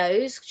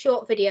 videos,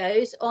 short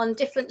videos on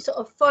different sort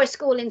of forest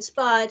school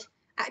inspired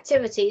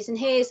activities. And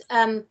here's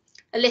a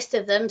list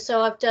of them.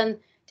 So I've done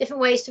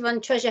different ways to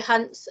run treasure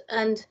hunts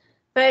and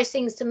various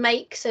things to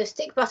make. So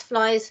stick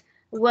butterflies,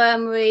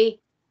 wormery,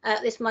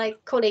 my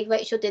colleague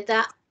Rachel did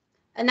that,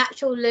 a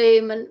natural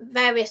loom, and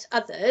various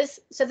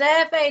others. So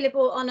they're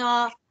available on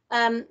our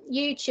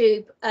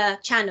YouTube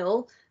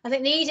channel. I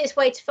think the easiest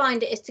way to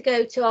find it is to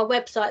go to our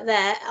website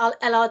there,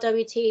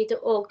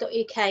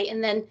 lrwt.org.uk,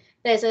 and then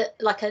there's a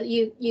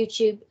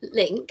YouTube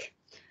link.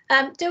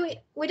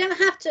 We don't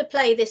have to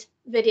play this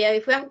video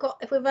if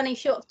we're running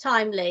short of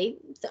time, Lee.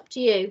 It's up to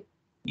you.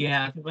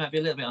 Yeah, I think we might be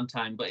a little bit on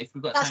time, but if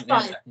we've got time,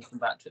 I can come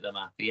back to it,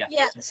 Martha. Yeah.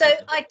 Yeah. So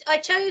I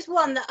chose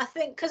one that I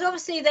think, because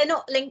obviously they're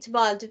not linked to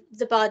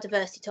the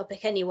biodiversity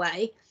topic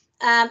anyway,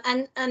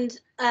 and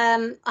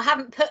I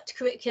haven't put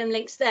curriculum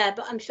links there,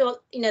 but I'm sure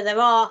there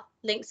are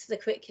links to the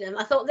curriculum.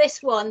 I thought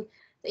this one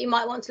that you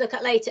might want to look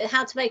at later,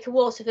 how to make a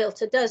water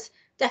filter, does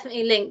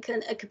definitely link,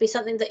 and it could be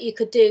something that you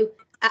could do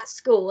at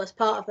school as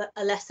part of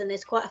a lesson.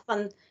 It's quite a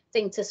fun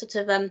thing to sort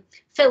of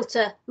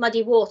filter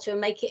muddy water and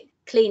make it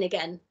clean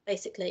again,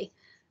 basically.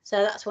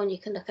 So that's one you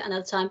can look at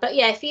another time. But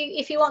yeah,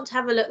 if you want to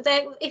have a look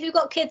there, if you've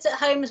got kids at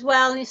home as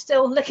well and you're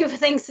still looking for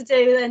things to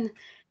do,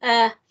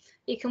 then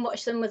you can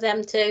watch them with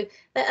them too.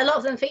 A lot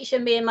of them feature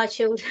me and my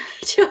children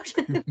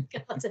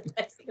garden,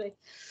 basically.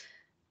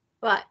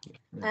 Right.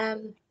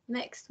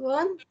 Next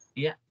one.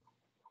 Yeah.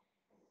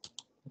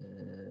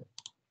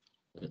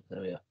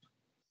 There we are.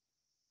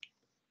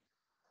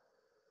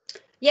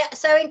 Yeah,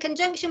 so in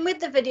conjunction with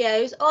the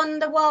videos on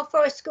the Wild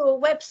Forest School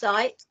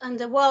website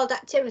under Wild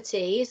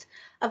Activities,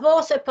 I've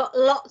also put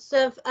lots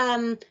of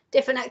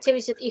different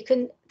activities that you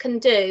can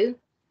do,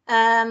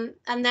 and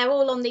they're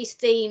all on these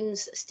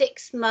themes: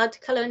 sticks, mud,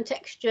 colour and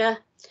texture,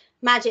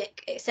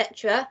 magic,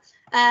 etc.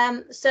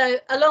 So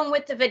along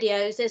with the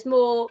videos, there's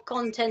more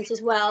content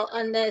as well,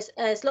 and there's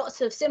lots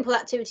of simple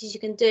activities you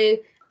can do,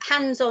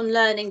 hands-on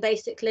learning,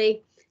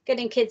 basically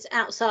getting kids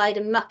outside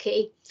and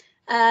mucky.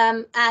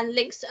 And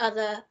links to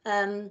other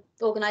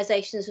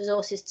organisations'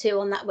 resources too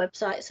on that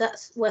website, so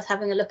that's worth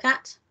having a look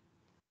at.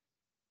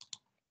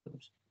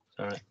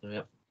 All right,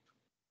 yeah.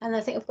 And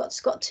I think I've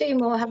got 2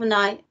 more, haven't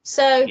I?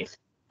 So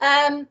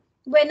yeah.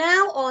 We're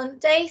now on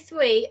day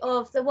 3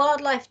 of the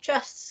Wildlife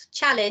Trust's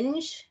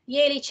challenge,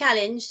 yearly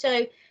challenge.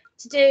 So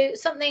to do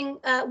something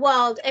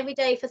wild every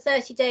day for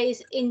 30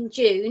 days in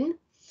June.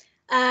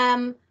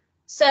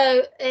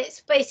 So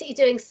it's basically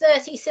doing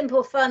 30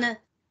 simple, fun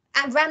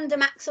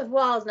random acts of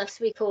wildness,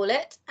 we call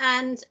it,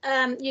 and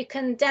you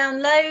can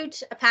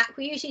download a pack.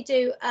 We usually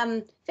do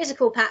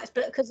physical packs,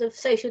 but because of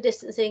social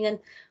distancing and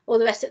all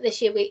the rest of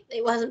this year,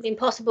 it hasn't been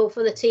possible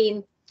for the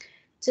team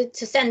to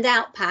send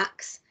out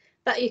packs.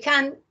 But you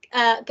can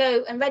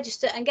go and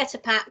register and get a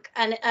pack,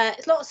 and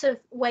it's lots of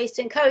ways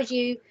to encourage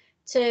you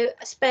to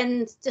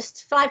spend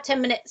just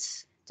 5-10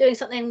 minutes doing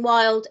something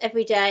wild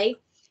every day.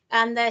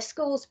 And there's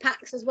schools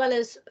packs as well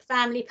as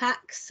family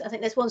packs. I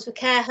think there's ones for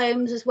care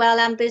homes as well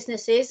and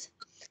businesses.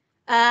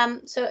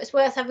 So it's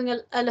worth having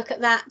a look at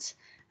that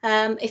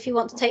if you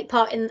want to take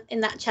part in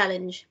that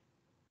challenge.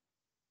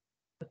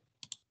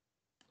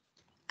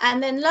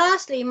 And then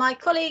lastly, my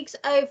colleagues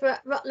over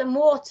at Rutland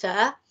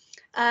Water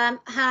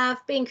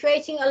have been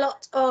creating a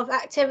lot of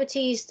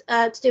activities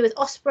to do with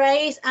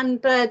ospreys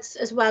and birds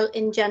as well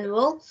in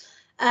general.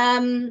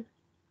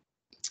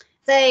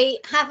 They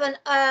have an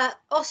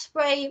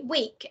osprey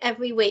week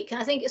every week,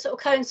 and I think it sort of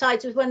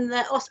coincides with when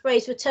the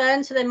ospreys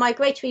return. So they're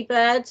migratory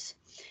birds,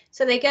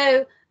 so they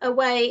go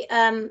away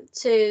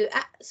to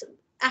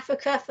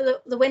Africa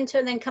for the winter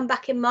and then come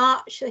back in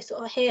March. They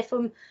sort of here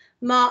from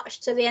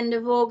March to the end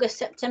of August,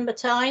 September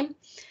time.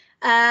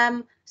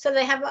 So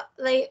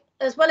they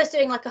as well as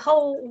doing like a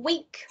whole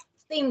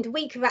themed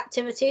week of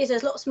activities,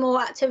 there's lots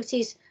more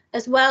activities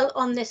as well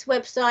on this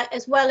website,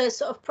 as well as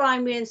sort of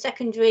primary and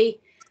secondary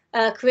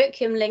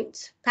curriculum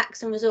linked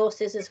packs and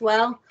resources as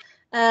well.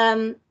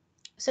 So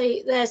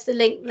there's the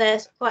link there.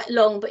 It's quite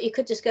long, but you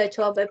could just go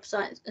to our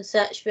website and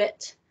search for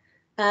it.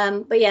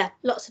 But yeah,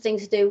 lots of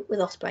things to do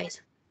with ospreys.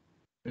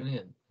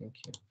 Brilliant, thank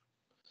you.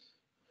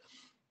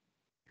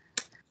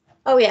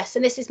 Oh yes,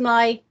 and this is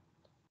my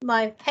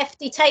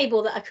hefty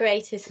table that I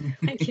created.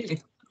 Thank you.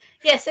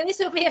 Yeah, so this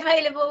will be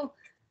available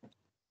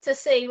to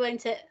see,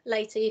 won't it,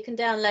 later? You can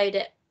download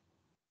it.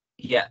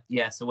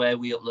 Yeah. So where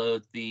we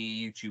upload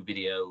the YouTube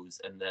videos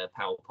and the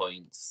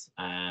PowerPoints,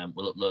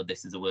 we'll upload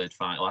this as a Word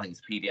file. I think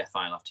it's a PDF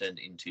file I've turned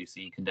it into,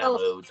 so you can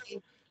download.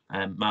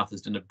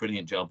 Martha's done a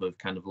brilliant job of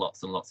kind of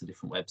lots and lots of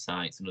different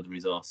websites and other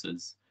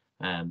resources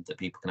that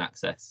people can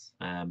access.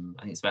 I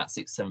think it's about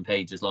 6-7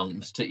 pages long. It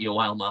must take you a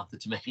while, Martha,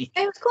 to make. It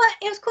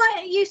was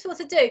quite useful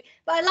to do,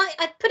 but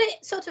I put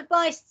it sort of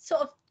by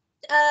sort of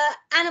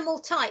animal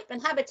type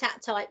and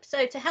habitat type,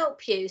 so to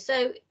help you.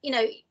 So, you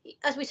know,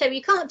 as we said,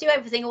 you can't do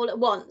everything all at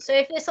once. So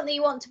if there's something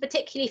you want to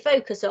particularly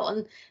focus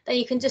on, then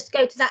you can just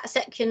go to that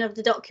section of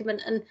the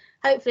document, and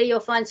hopefully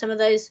you'll find some of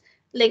those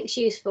links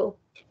useful.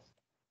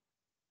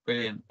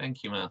 Brilliant,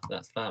 thank you, Martha.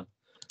 That's fab.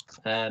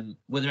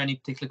 Were there any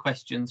particular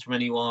questions from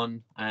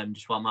anyone?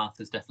 Just while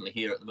Martha's definitely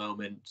here at the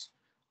moment,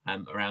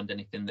 around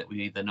anything that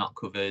we either not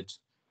covered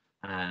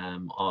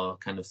or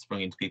kind of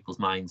sprung into people's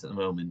minds at the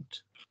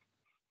moment?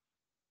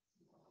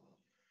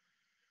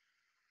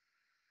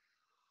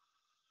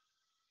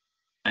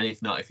 And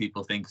if not, if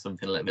people think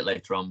something a little bit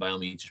later on, by all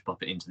means, just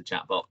pop it into the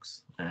chat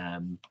box,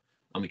 and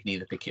we can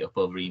either pick it up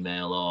over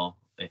email or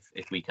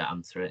if we can't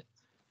answer it.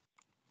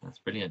 That's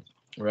brilliant.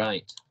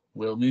 Right,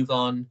 we'll move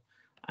on.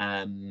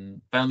 By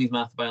all means,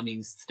 Martha, by all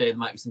means, stay. There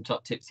might be some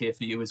top tips here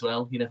for you as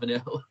well. You never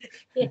know.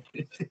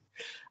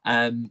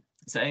 Yeah.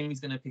 So Amy's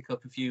going to pick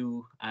up a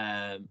few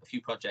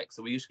projects.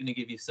 So we're just going to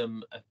give you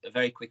a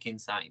very quick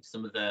insight into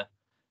some of the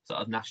sort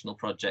of national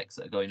projects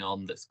that are going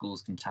on that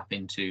schools can tap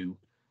into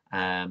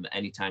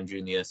anytime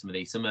during the year.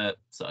 Some are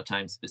sort of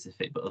time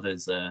specific, but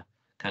others are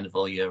kind of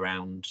all year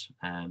round.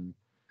 And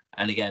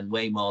again,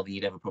 way more than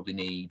you'd ever probably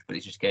need, but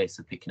it's just a case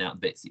of picking out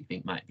the bits that you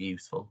think might be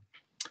useful.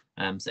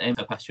 So Amy,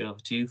 I'll pass you over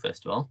to you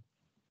first of all.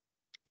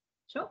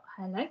 Sure,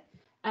 hello.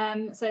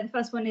 So the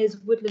first one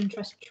is Woodland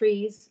Trust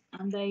Trees,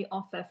 and they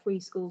offer free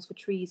schools for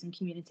trees and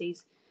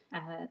communities.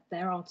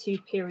 There are 2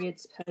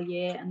 periods per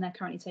year, and they're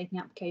currently taking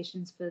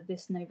applications for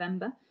this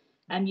November.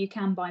 You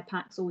can buy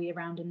packs all year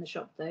round in the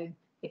shop though,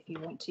 if you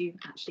want to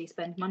actually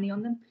spend money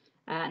on them.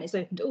 And it's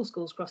open to all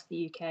schools across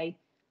the UK,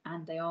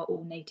 and they are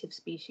all native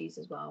species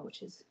as well,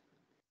 which is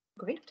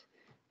great.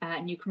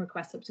 And you can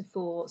request up to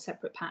 4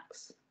 separate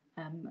packs,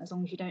 as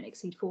long as you don't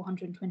exceed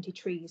 420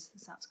 trees.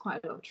 So that's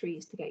quite a lot of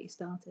trees to get you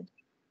started.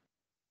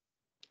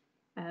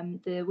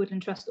 The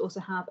Woodland Trust also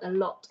have a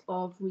lot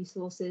of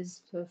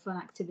resources for fun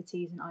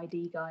activities and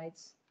ID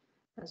guides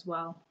as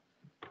well,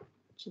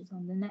 which is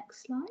on the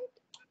next slide.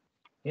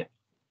 Yep.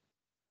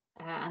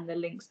 And the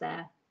links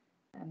there.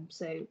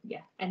 So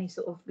yeah, any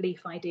sort of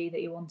leaf ID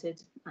that you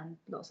wanted, and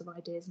lots of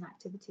ideas and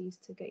activities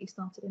to get you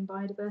started in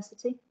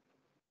biodiversity.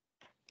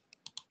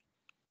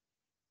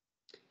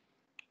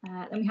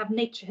 Then we have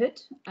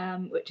Naturehood,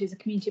 which is a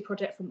community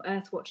project from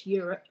Earthwatch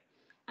Europe,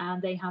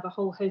 and they have a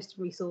whole host of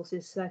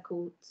resources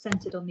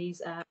centred on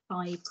these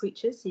 5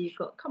 creatures. So you've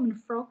got common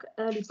frog,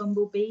 early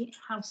bumblebee,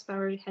 house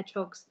sparrow,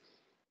 hedgehogs,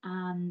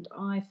 and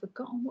I've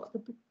forgotten what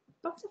the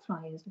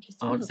butterfly is, which is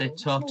I want to say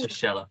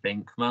tortoiseshell, I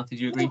think. Martha,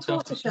 do you agree?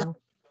 Tortoiseshell?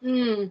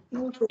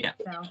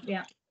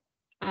 Yeah.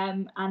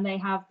 And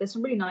there's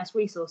some really nice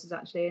resources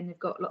actually, and they've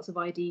got lots of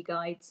ID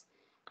guides.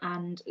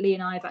 And Lee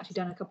and I have actually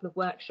done a couple of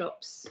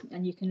workshops,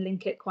 and you can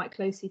link it quite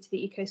closely to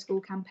the Eco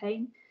School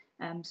campaign.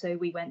 So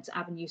we went to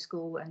Avenue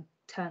School and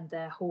turned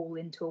their hall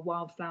into a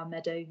wildflower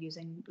meadow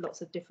using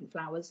lots of different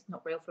flowers,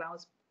 not real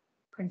flowers,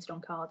 printed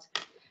on cards.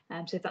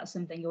 So if that's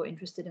something you're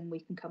interested in, we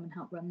can come and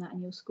help run that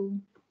in your school.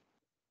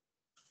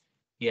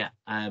 Yeah,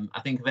 I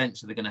think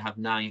eventually they're going to have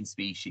 9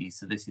 species.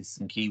 So this is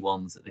some key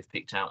ones that they've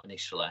picked out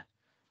initially.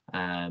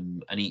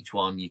 And each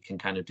one you can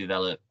kind of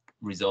develop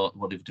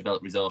they've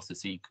developed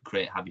resources, so you can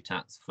create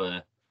habitats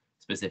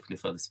specifically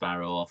for the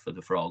sparrow or for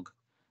the frog.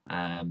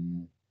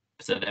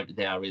 So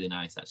they are really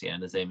nice actually.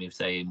 And as Amy was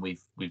saying,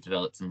 we've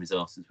developed some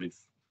resources. We've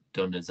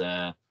done as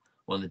one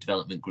of the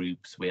development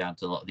groups. We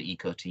had a lot of the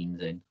eco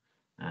teams in.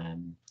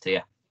 So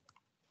yeah.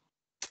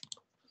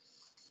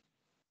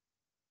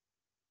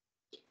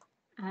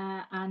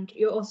 And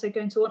you're also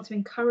going to want to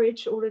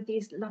encourage all of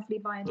these lovely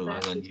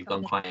biodiversity. Oh, you've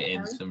gone quiet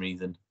in for some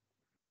reason.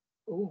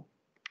 Oh,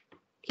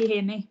 can you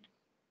hear me?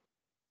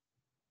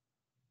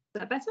 Is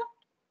that better?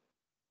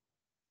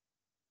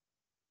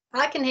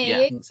 I can hear you. Yeah,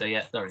 I think so.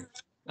 Yeah, sorry.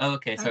 Oh,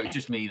 okay. So it's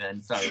just me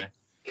then. Sorry.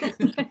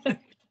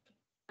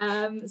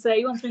 So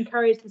you want to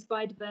encourage this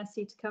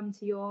biodiversity to come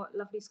to your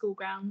lovely school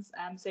grounds.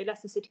 So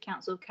Leicester City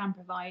Council can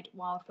provide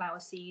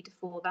wildflower seed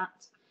for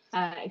that.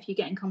 If you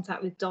get in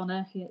contact with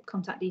Donna, her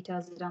contact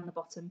details are down the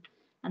bottom.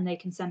 and they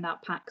can send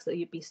out packs that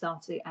you'd be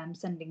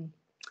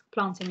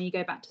planting when you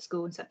go back to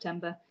school in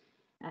September.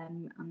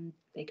 And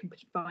they can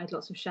provide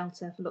lots of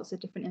shelter for lots of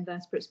different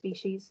invertebrate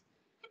species,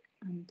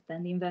 and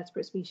then the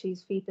invertebrate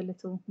species feed the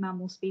little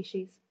mammal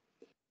species.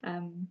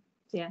 So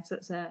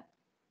it's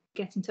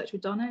get in touch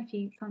with Donna if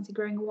you fancy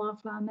growing a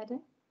wildflower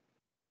meadow.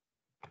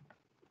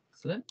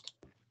 Excellent.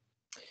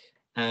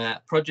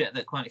 Project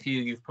that quite a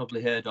few of you've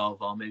probably heard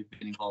of or maybe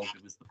been involved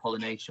with was the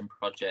pollination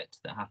project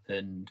that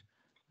happened,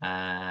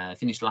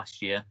 finished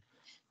last year.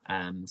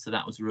 So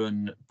that was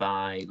run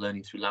by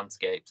Learning Through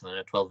Landscapes, and I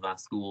know 12 of our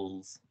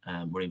schools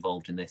were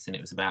involved in this, and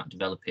it was about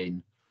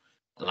developing,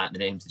 like the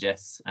name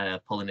suggests,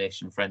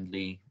 pollination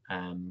friendly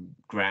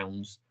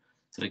grounds.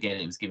 So again,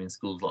 it was giving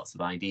schools lots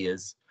of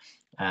ideas.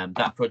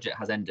 That project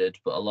has ended,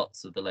 but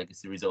lots of the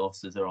legacy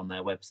resources are on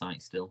their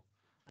website still.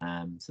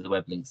 So the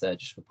web link's there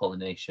just for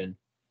pollination,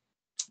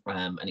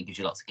 and it gives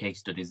you lots of case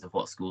studies of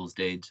what schools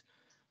did,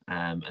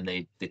 and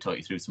they taught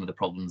you through some of the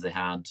problems they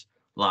had,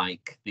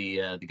 like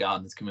the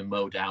gardeners come and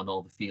mow down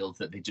all the fields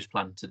that they just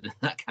planted,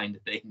 that kind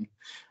of thing.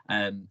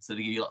 So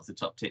they give you lots of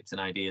top tips and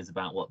ideas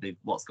about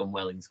what's gone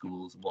well in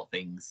schools and what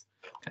things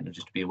kind of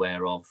just to be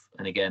aware of.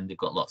 And again, they've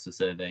got lots of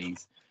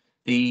surveys.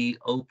 The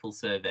Opal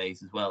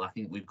surveys as well, I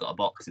think we've got a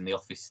box in the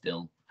office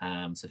still.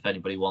 So if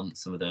anybody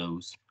wants some of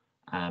those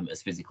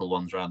as physical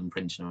ones rather than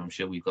printing them, I'm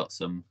sure we've got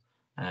some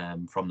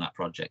from that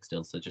project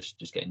still. So just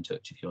get in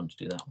touch if you want to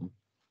do that one.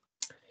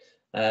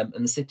 And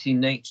the City in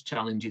Nature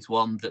Challenge is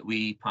one that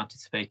we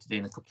participated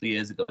in a couple of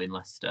years ago in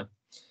Leicester.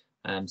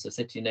 So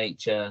City in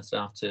Nature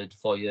started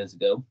 4 years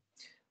ago,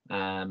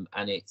 and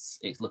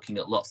it's looking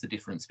at lots of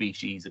different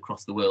species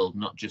across the world,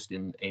 not just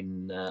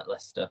in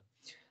Leicester.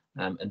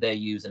 And they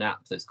use an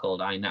app that's called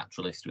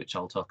iNaturalist, which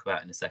I'll talk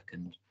about in a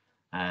second.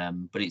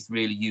 But it's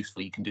really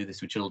useful. You can do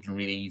this with children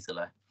really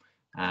easily.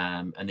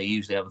 And they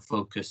usually have a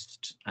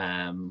focused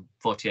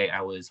 48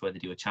 hours where they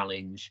do a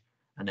challenge.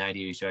 And the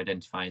idea is to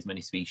identify as many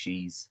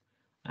species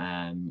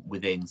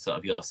within sort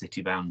of your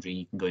city boundary.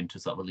 You can go into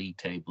sort of a league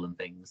table and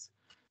things.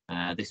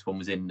 This one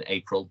was in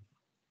April,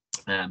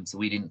 so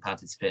we didn't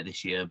participate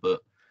this year, but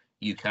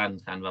you can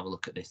kind of have a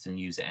look at this and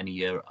use it any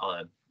year,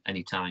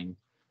 any time,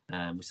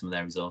 with some of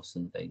their resources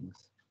and things.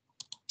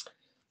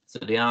 So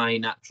the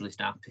iNaturalist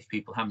app, if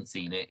people haven't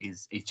seen it,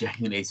 is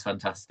genuinely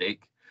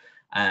fantastic.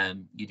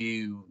 You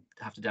do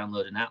have to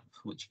download an app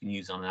which you can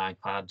use on an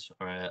iPad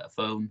or a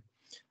phone.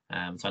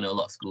 So I know a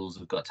lot of schools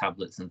have got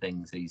tablets and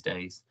things these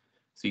days.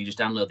 So you just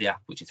download the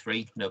app, which is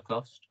free, no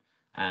cost.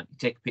 You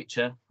take a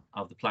picture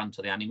of the plant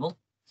or the animal.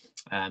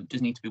 It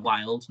doesn't need to be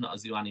wild, not a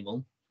zoo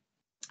animal.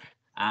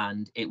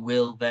 And it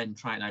will then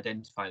try and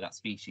identify that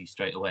species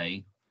straight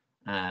away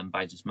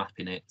by just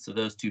mapping it. So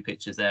those two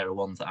pictures there are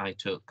ones that I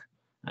took,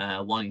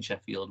 one in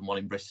Sheffield and one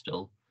in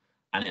Bristol.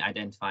 And it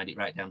identified it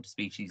right down to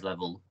species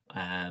level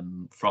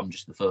from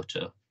just the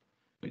photo,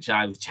 which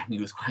I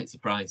genuinely was quite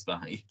surprised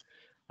by.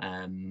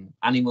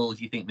 Animals,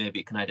 you think maybe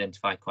it can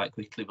identify quite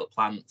quickly, but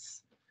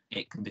plants,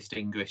 it can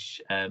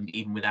distinguish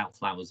even without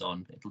flowers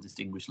on. It'll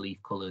distinguish leaf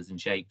colours and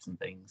shapes and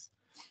things.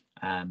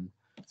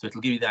 So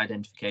it'll give you the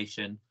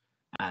identification,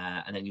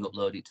 and then you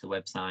upload it to the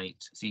website.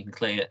 So you can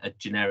create a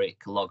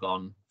generic log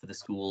on for the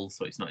school,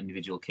 so it's not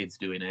individual kids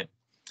doing it.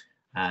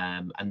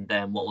 And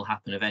then what will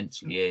happen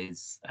eventually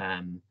is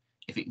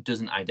if it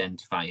doesn't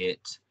identify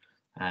it,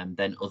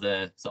 then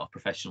other sort of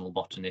professional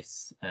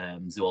botanists,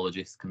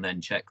 zoologists can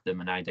then check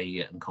them and ID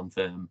it and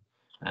confirm.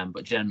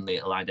 But generally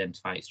it'll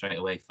identify it straight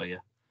away for you.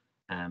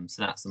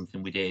 So that's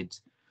something we did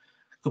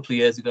a couple of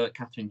years ago at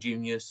Catherine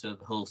Junior. So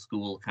the whole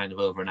school kind of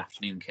over an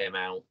afternoon came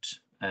out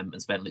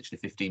and spent literally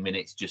 15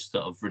 minutes just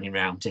sort of running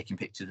around taking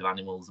pictures of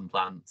animals and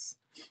plants,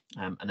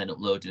 and then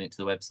uploading it to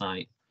the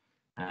website.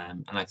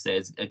 And like I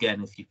say,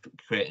 again, if you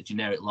create a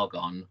generic log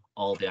on,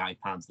 all the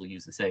iPads will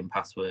use the same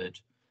password.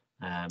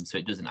 So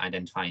it doesn't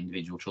identify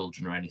individual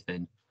children or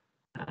anything.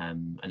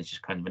 And it's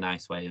just kind of a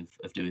nice way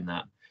of doing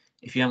that.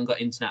 If you haven't got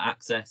internet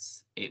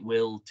access, it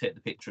will take the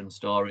picture and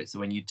store it. So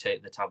when you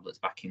take the tablets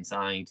back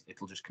inside,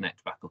 it'll just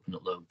connect back up and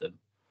upload them.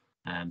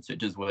 So it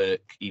does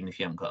work even if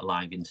you haven't got a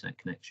live internet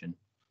connection.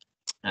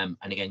 And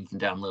again, you can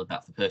download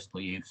that for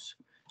personal use.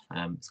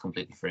 It's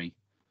completely free.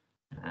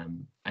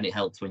 And it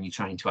helps when you're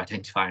trying to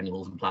identify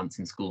animals and plants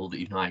in school that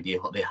you've no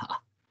idea what they are.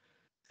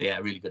 So yeah,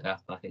 a really good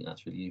app. I think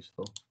that's really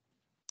useful.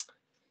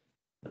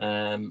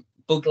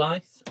 Bug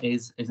Life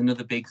is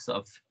another big sort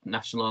of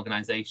national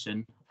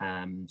organisation.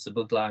 So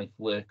Bug Life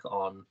work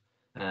on,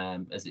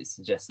 as it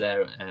suggests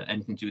there,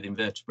 anything to do with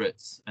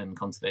invertebrates and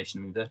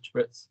conservation of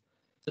invertebrates.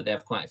 So they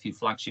have quite a few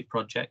flagship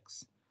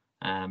projects.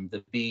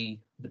 The bee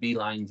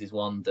lines is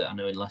one that I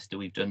know in Leicester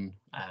we've done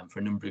for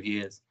a number of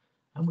years.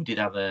 And we did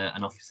have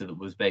an officer that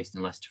was based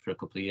in Leicester for a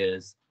couple of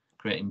years,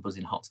 creating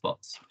buzzing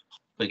hotspots.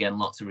 But again,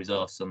 lots of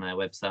resources on their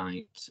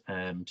website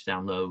to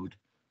download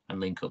and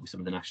link up with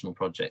some of the national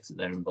projects that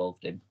they're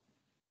involved in.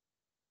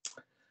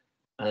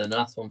 And then the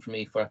last one for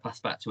me before I pass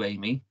back to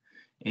Amy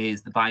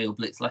is the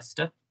BioBlitz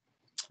Leicester.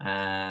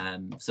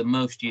 So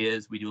most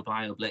years we do a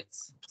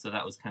BioBlitz. So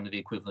that was kind of the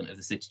equivalent of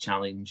the City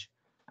Challenge.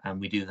 And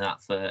we do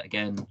that for,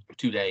 again,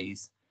 2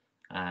 days.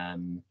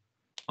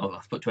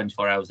 I've put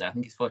 24 hours there. I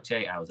think it's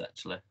 48 hours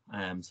actually.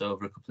 So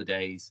over a couple of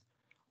days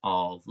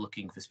of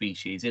looking for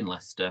species in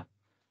Leicester.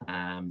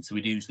 So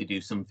we'd usually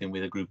do something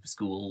with a group of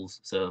schools.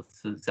 So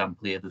for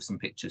example, here there's some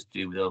pictures to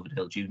do with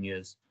Overdale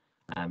Juniors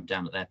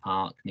down at their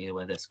park near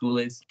where their school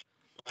is.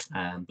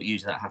 But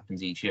usually that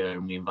happens each year,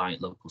 and we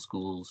invite local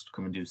schools to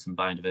come and do some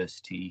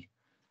biodiversity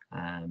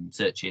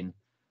searching.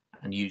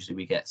 And usually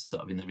we get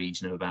sort of in the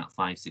region of about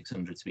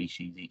 500-600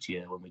 species each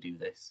year when we do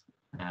this.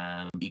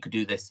 You could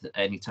do this at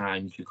any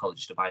time. You could call it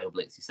just a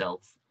BioBlitz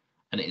yourself,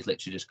 and it is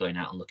literally just going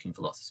out and looking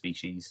for lots of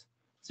species.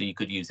 So you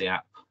could use the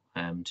app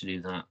to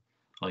do that,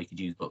 or you could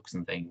use books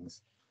and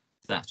things.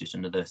 So that's just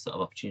another sort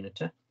of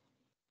opportunity.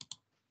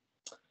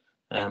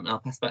 I'll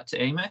pass back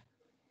to Amy.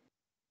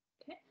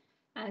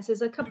 So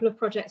there's a couple of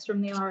projects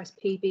from the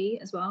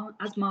RSPB as well.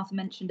 As Martha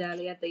mentioned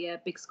earlier, the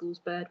Big Schools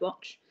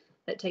Birdwatch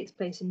that takes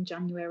place in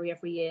January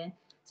every year.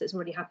 So it's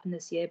already happened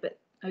this year, but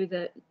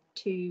over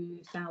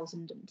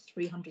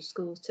 2,300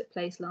 schools took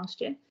place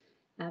last year.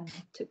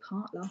 Took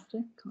part last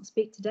year, can't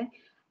speak today.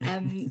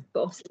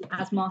 But obviously,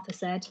 as Martha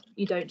said,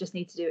 you don't just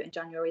need to do it in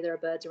January. There are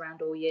birds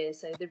around all year,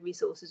 so the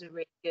resources are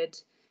really good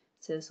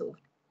to sort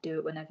of do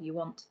it whenever you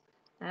want.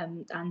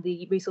 And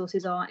the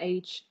resources are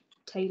age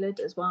tailored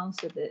as well,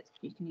 so that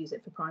you can use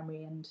it for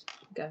primary and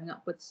going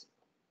upwards.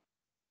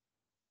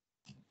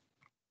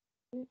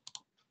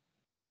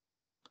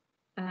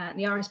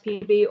 The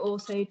RSPB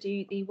also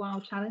do the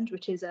Wild Challenge,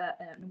 which is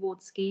an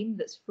award scheme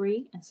that's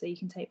free, and so you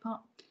can take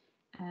part.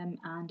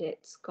 And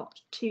it's got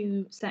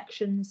 2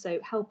 sections, so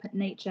help at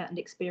nature and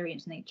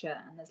experience nature,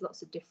 and there's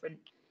lots of different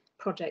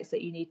projects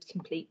that you need to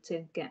complete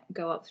to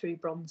go up through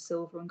bronze,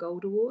 silver and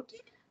gold award.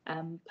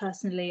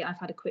 Personally, I've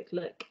had a quick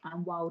look,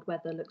 and wild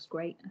weather looks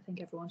great. I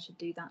think everyone should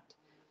do that.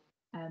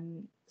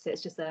 So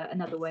it's just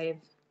another way of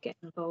getting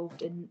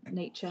involved in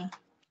nature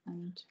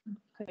and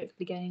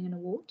hopefully getting an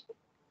award.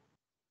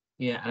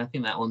 Yeah, and I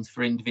think that one's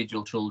for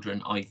individual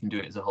children, or you can do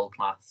it as a whole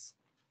class.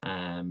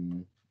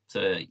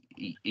 So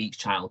each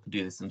child could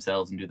do this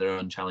themselves and do their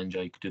own challenge,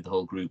 or you could do the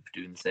whole group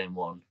doing the same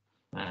one.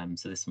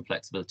 So there's some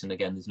flexibility, and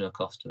again, there's no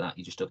cost to that.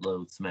 You just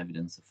upload some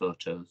evidence of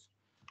photos.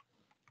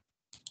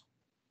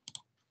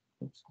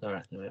 Oops, all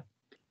right, there we are.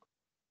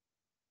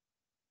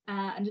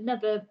 And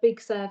another big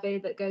survey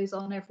that goes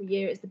on every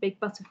year is the Big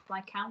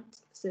Butterfly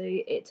Count. So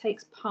it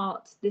takes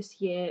part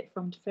this year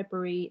from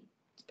January,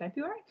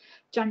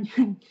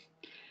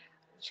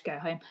 should go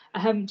home,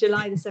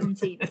 July the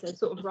 17th, so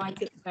sort of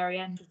right at the very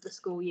end of the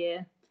school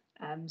year.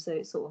 So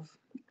it's sort of,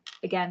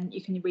 again,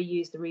 you can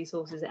reuse the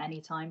resources at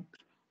any time.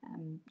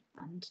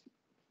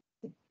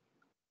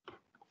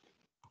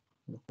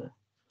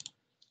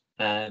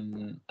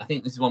 I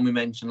think this is one we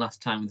mentioned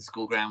last time with the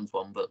school grounds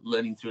one, but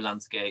Learning Through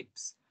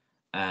Landscapes,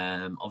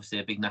 obviously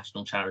a big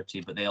national charity,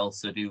 but they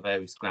also do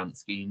various grant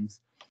schemes.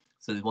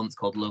 So there's one's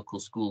called Local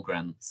School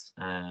Grants,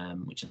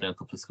 which I know a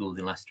couple of schools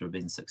in Leicester have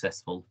been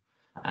successful.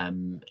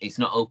 It's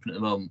not open at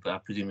the moment, but I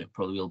presume it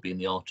probably will be in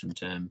the autumn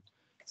term.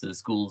 So the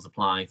schools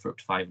apply for up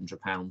to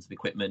 £500 of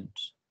equipment,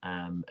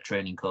 a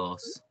training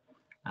course,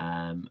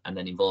 and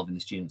then involving the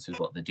students with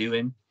what they're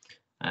doing.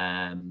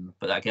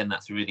 But again,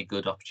 that's a really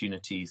good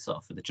opportunity sort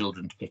of for the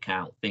children to pick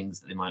out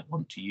things that they might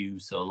want to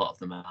use. So a lot of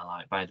them are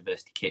like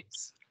biodiversity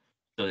kits.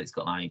 So it's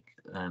got like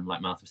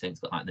Martha was saying,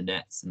 it's got like the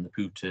nets and the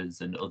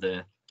pooters and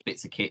other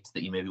bits of kit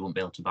that you maybe won't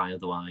be able to buy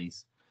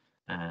otherwise.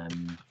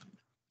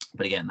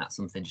 But again, that's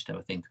something just to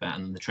have a think about.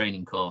 And the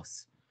training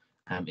course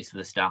is for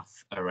the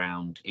staff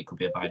around, it could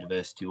be a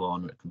biodiversity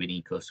one, or it could be an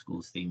eco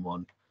schools theme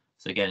one.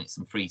 So again, it's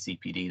some free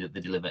CPD that they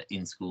deliver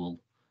in school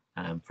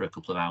for a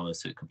couple of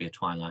hours. So it could be a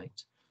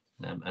twilight.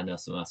 I know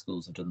some of our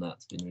schools have done that.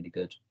 It's been really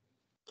good.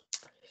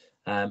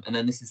 And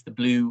then this is the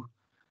blue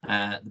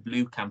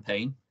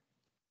campaign,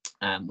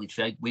 which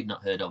we'd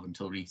not heard of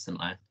until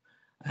recently.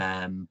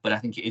 But I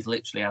think it is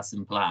literally as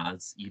simple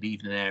as you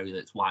leave in an area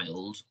that's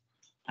wild,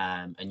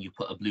 and you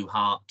put a blue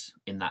heart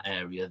in that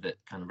area that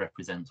kind of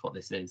represents what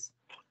this is.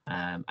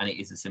 And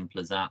it is as simple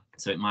as that.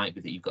 So it might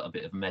be that you've got a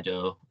bit of a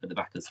meadow at the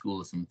back of the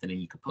school or something,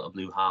 and you could put a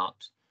blue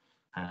heart.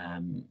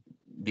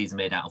 These are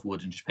made out of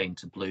wood and just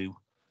painted blue.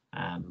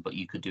 But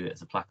you could do it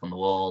as a plaque on the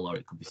wall, or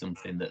it could be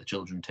something that the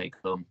children take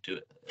home to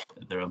it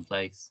at their own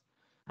place.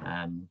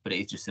 But it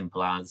is just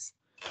simple as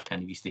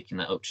kind of you sticking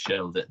that up to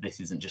show that this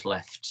isn't just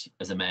left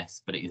as a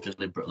mess, but it is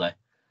deliberately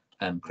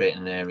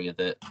creating an area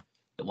that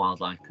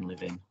wildlife can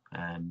live in.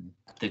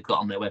 They've got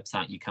on their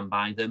website, you can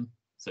buy them.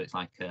 So it's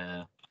like,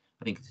 I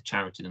think it's a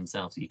charity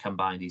themselves, so you can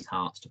buy these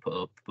hearts to put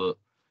up, but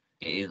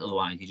it is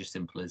otherwise you're just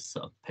simple as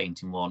sort of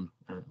painting one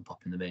and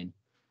popping them in.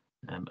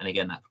 And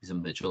again, that could be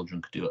something that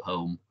children could do at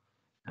home.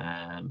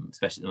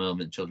 Especially at the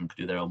moment, children could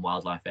do their own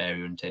wildlife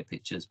area and take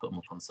pictures, put them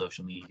up on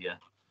social media,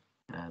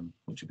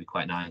 which would be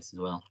quite nice as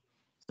well.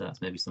 So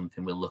that's maybe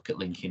something we'll look at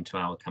linking to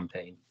our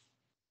campaign.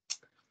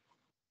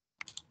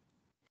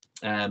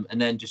 And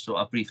then just what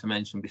I briefly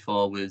mentioned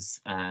before was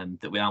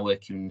that we are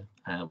working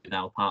with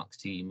our parks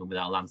team and with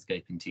our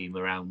landscaping team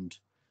around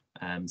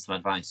some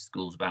advice to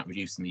schools about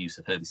reducing the use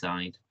of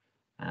herbicide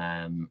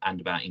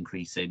and about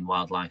increasing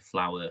wildlife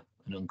flower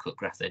and uncut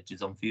grass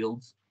edges on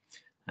fields.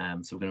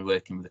 So we're going to be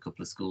working with a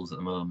couple of schools at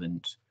the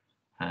moment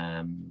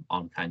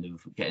on kind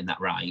of getting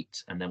that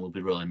right, and then we'll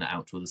be rolling that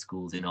out to other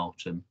schools in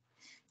autumn,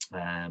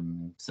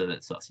 so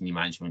that sort of senior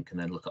management can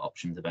then look at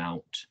options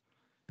about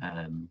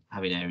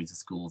having areas of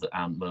school that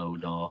aren't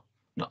mowed or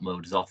not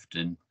mowed as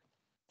often.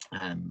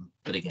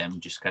 But again,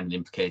 just kind of the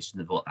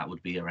implications of what that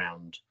would be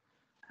around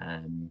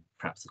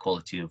perhaps the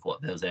quality of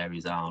what those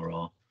areas are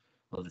or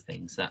other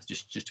things. So that's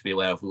just to be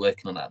aware of. We're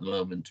working on that at the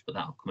moment, but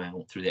that'll come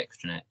out through the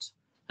extranet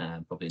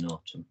probably in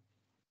autumn.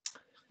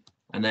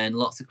 And then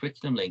lots of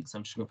curriculum links.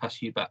 I'm just going to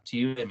pass you back to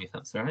you, Amy, if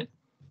that's all right.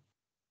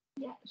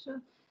 Yeah,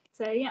 sure.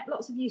 So yeah,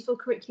 lots of useful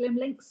curriculum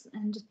links,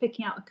 and just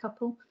picking out a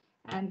couple.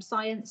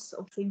 Science,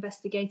 obviously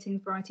investigating a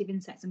variety of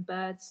insects and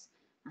birds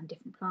and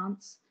different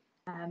plants.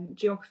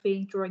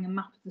 Geography, drawing a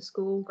map of the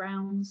school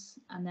grounds,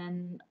 and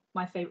then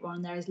my favourite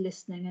one there is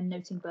listening and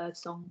noting bird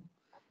song.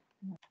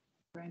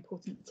 Very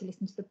important to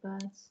listen to the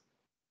birds.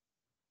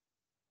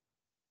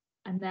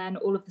 And then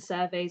all of the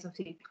surveys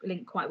obviously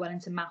link quite well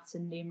into maths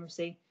and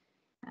numeracy,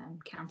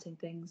 counting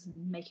things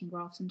and making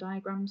graphs and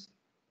diagrams.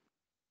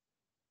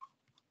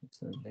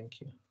 Excellent,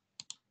 thank you.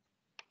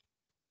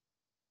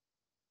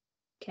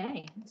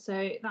 Okay,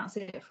 so that's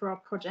it for our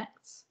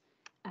projects.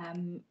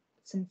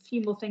 Some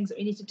few more things that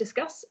we need to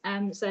discuss.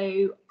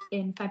 So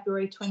in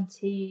February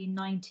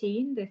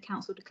 2019, the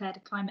council declared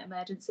a climate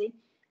emergency,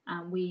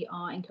 and we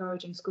are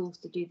encouraging schools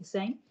to do the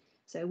same.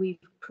 So we've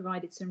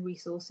provided some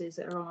resources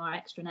that are on our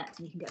extranet,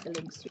 and you can get the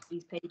links to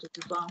these pages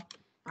as well.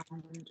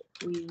 And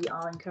we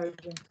are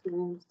encouraging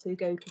schools to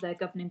go to their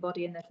governing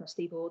body and their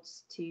trustee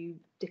boards to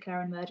declare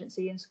an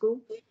emergency in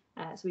school.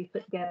 So we've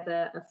put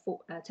together a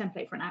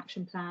template for an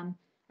action plan,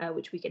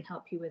 which we can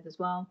help you with as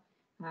well.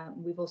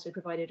 We've also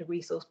provided a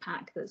resource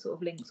pack that sort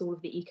of links all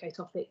of the eco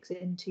topics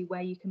into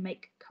where you can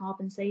make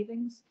carbon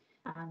savings.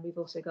 And we've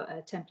also got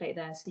a template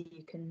there so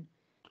you can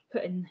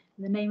put in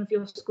the name of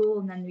your school,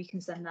 and then we can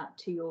send that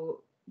to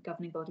your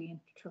governing body and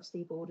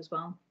trustee board as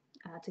well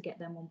to get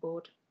them on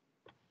board.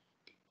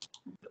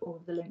 And all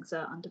of the links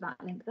are under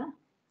that link there.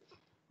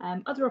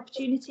 Other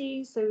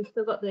opportunities, so we've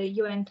still got the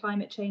UN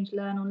Climate Change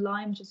Learn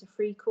Online, which is a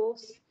free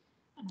course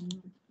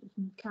you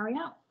can carry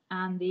out.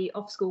 And the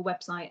off-school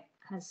website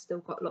has still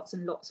got lots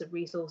and lots of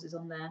resources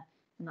on there,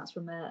 and that's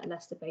from a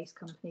Leicester-based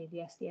company, the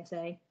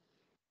SDSA.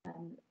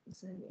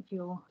 So if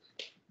you're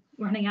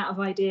running out of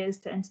ideas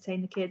to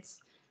entertain the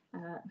kids,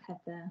 head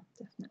there,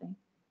 definitely.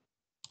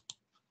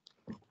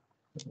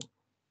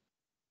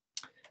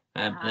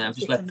 And I've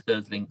just left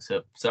those links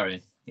up.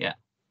 Sorry, yeah.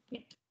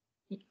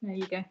 There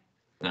you go.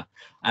 No.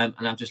 And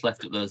I've just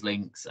left up those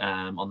links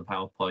on the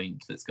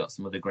PowerPoint that's got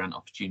some other grant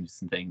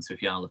opportunities and things. So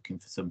if you are looking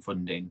for some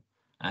funding,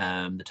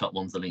 the top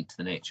one's a link to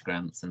the nature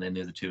grants, and then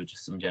the other two are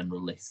just some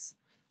general lists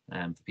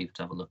for people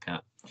to have a look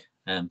at.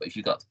 But if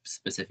you've got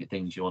specific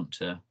things you want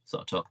to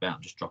sort of talk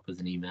about, just drop us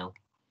an email.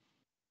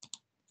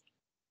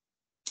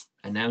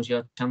 And now's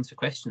your chance for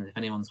questions. If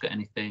anyone's got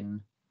anything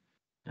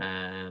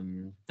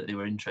that they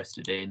were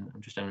interested in,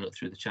 I'm just having a look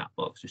through the chat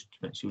box just to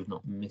make sure we've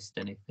not missed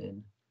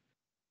anything.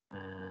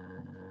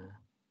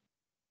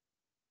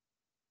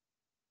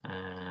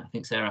 I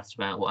think Sarah asked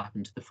about what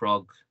happened to the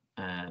frog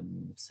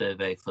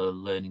survey for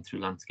learning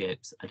through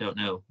landscapes. I don't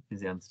know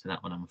is the answer to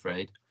that one, I'm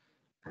afraid.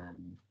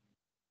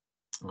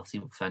 I'll see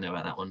what we find out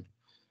about that one.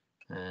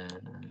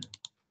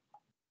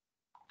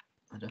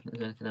 I don't think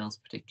there's anything else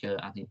particular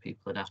I think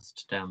people had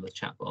asked down the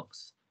chat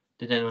box.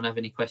 Did anyone have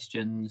any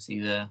questions?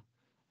 Either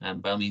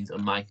by all means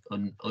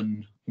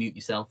unmute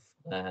yourself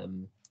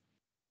or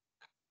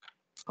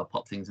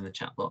pop things in the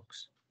chat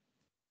box.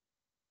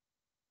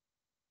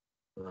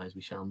 Otherwise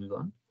we shall move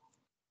on.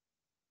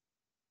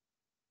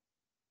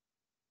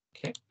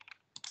 Okay.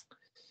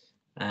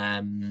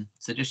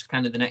 So just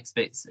kind of the next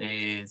bits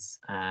is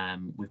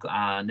we've got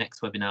our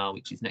next webinar,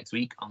 which is next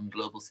week on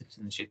global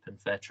citizenship and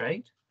fair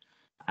trade,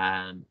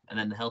 and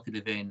then the healthy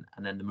living,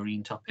 and then the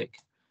marine topic,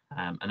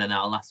 and then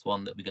our last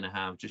one that we're going to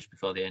have just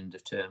before the end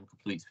of term, a couple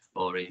of weeks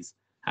before, is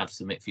how to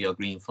submit for your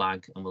green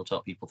flag, and we'll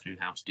talk people through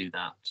how to do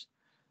that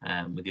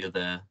with the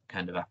other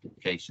kind of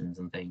applications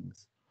and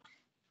things.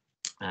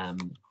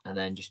 And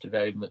then just to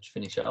very much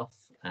finish off,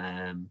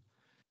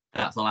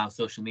 that's all our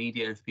social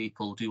media if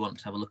people do want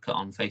to have a look at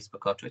on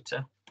Facebook or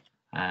Twitter.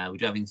 We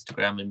do have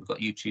Instagram, and we've got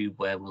YouTube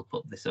where we'll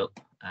put this up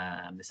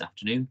this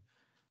afternoon.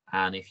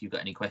 And if you've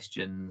got any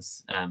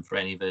questions for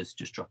any of us,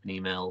 just drop an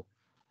email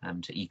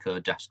to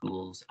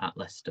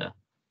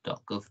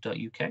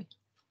eco-schools@leicester.gov.uk.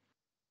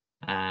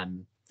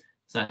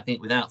 So I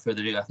think without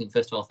further ado, I think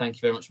first of all, thank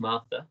you very much,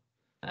 Martha.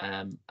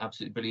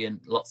 Absolutely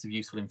brilliant, lots of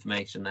useful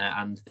information there,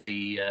 and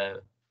the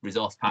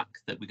resource pack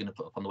that we're going to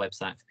put up on the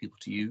website for people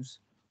to use.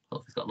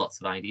 Hopefully it's got lots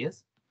of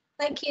ideas.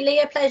 Thank you,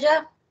 Leah,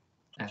 pleasure.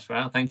 That's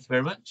right, thank you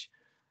very much.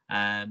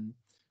 And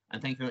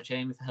thank you very much,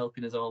 Amy, for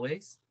helping as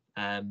always.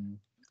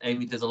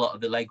 Amy does a lot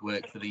of the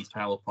legwork for these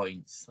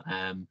PowerPoints.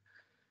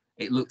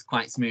 It looks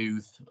quite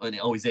smooth, and it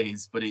always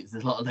is, but there's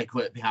a lot of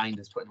legwork behind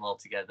us putting them all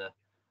together.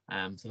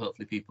 So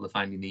hopefully people are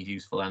finding these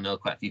useful. I know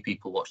quite a few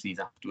people watch these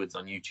afterwards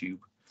on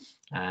YouTube.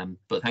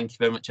 But thank you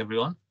very much,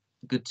 everyone.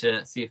 Good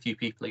to see a few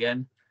people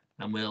again,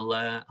 and we'll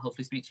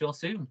hopefully speak to you all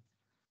soon.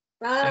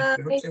 Bye. Thanks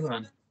very much,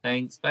 everyone.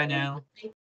 Thanks. Bye now.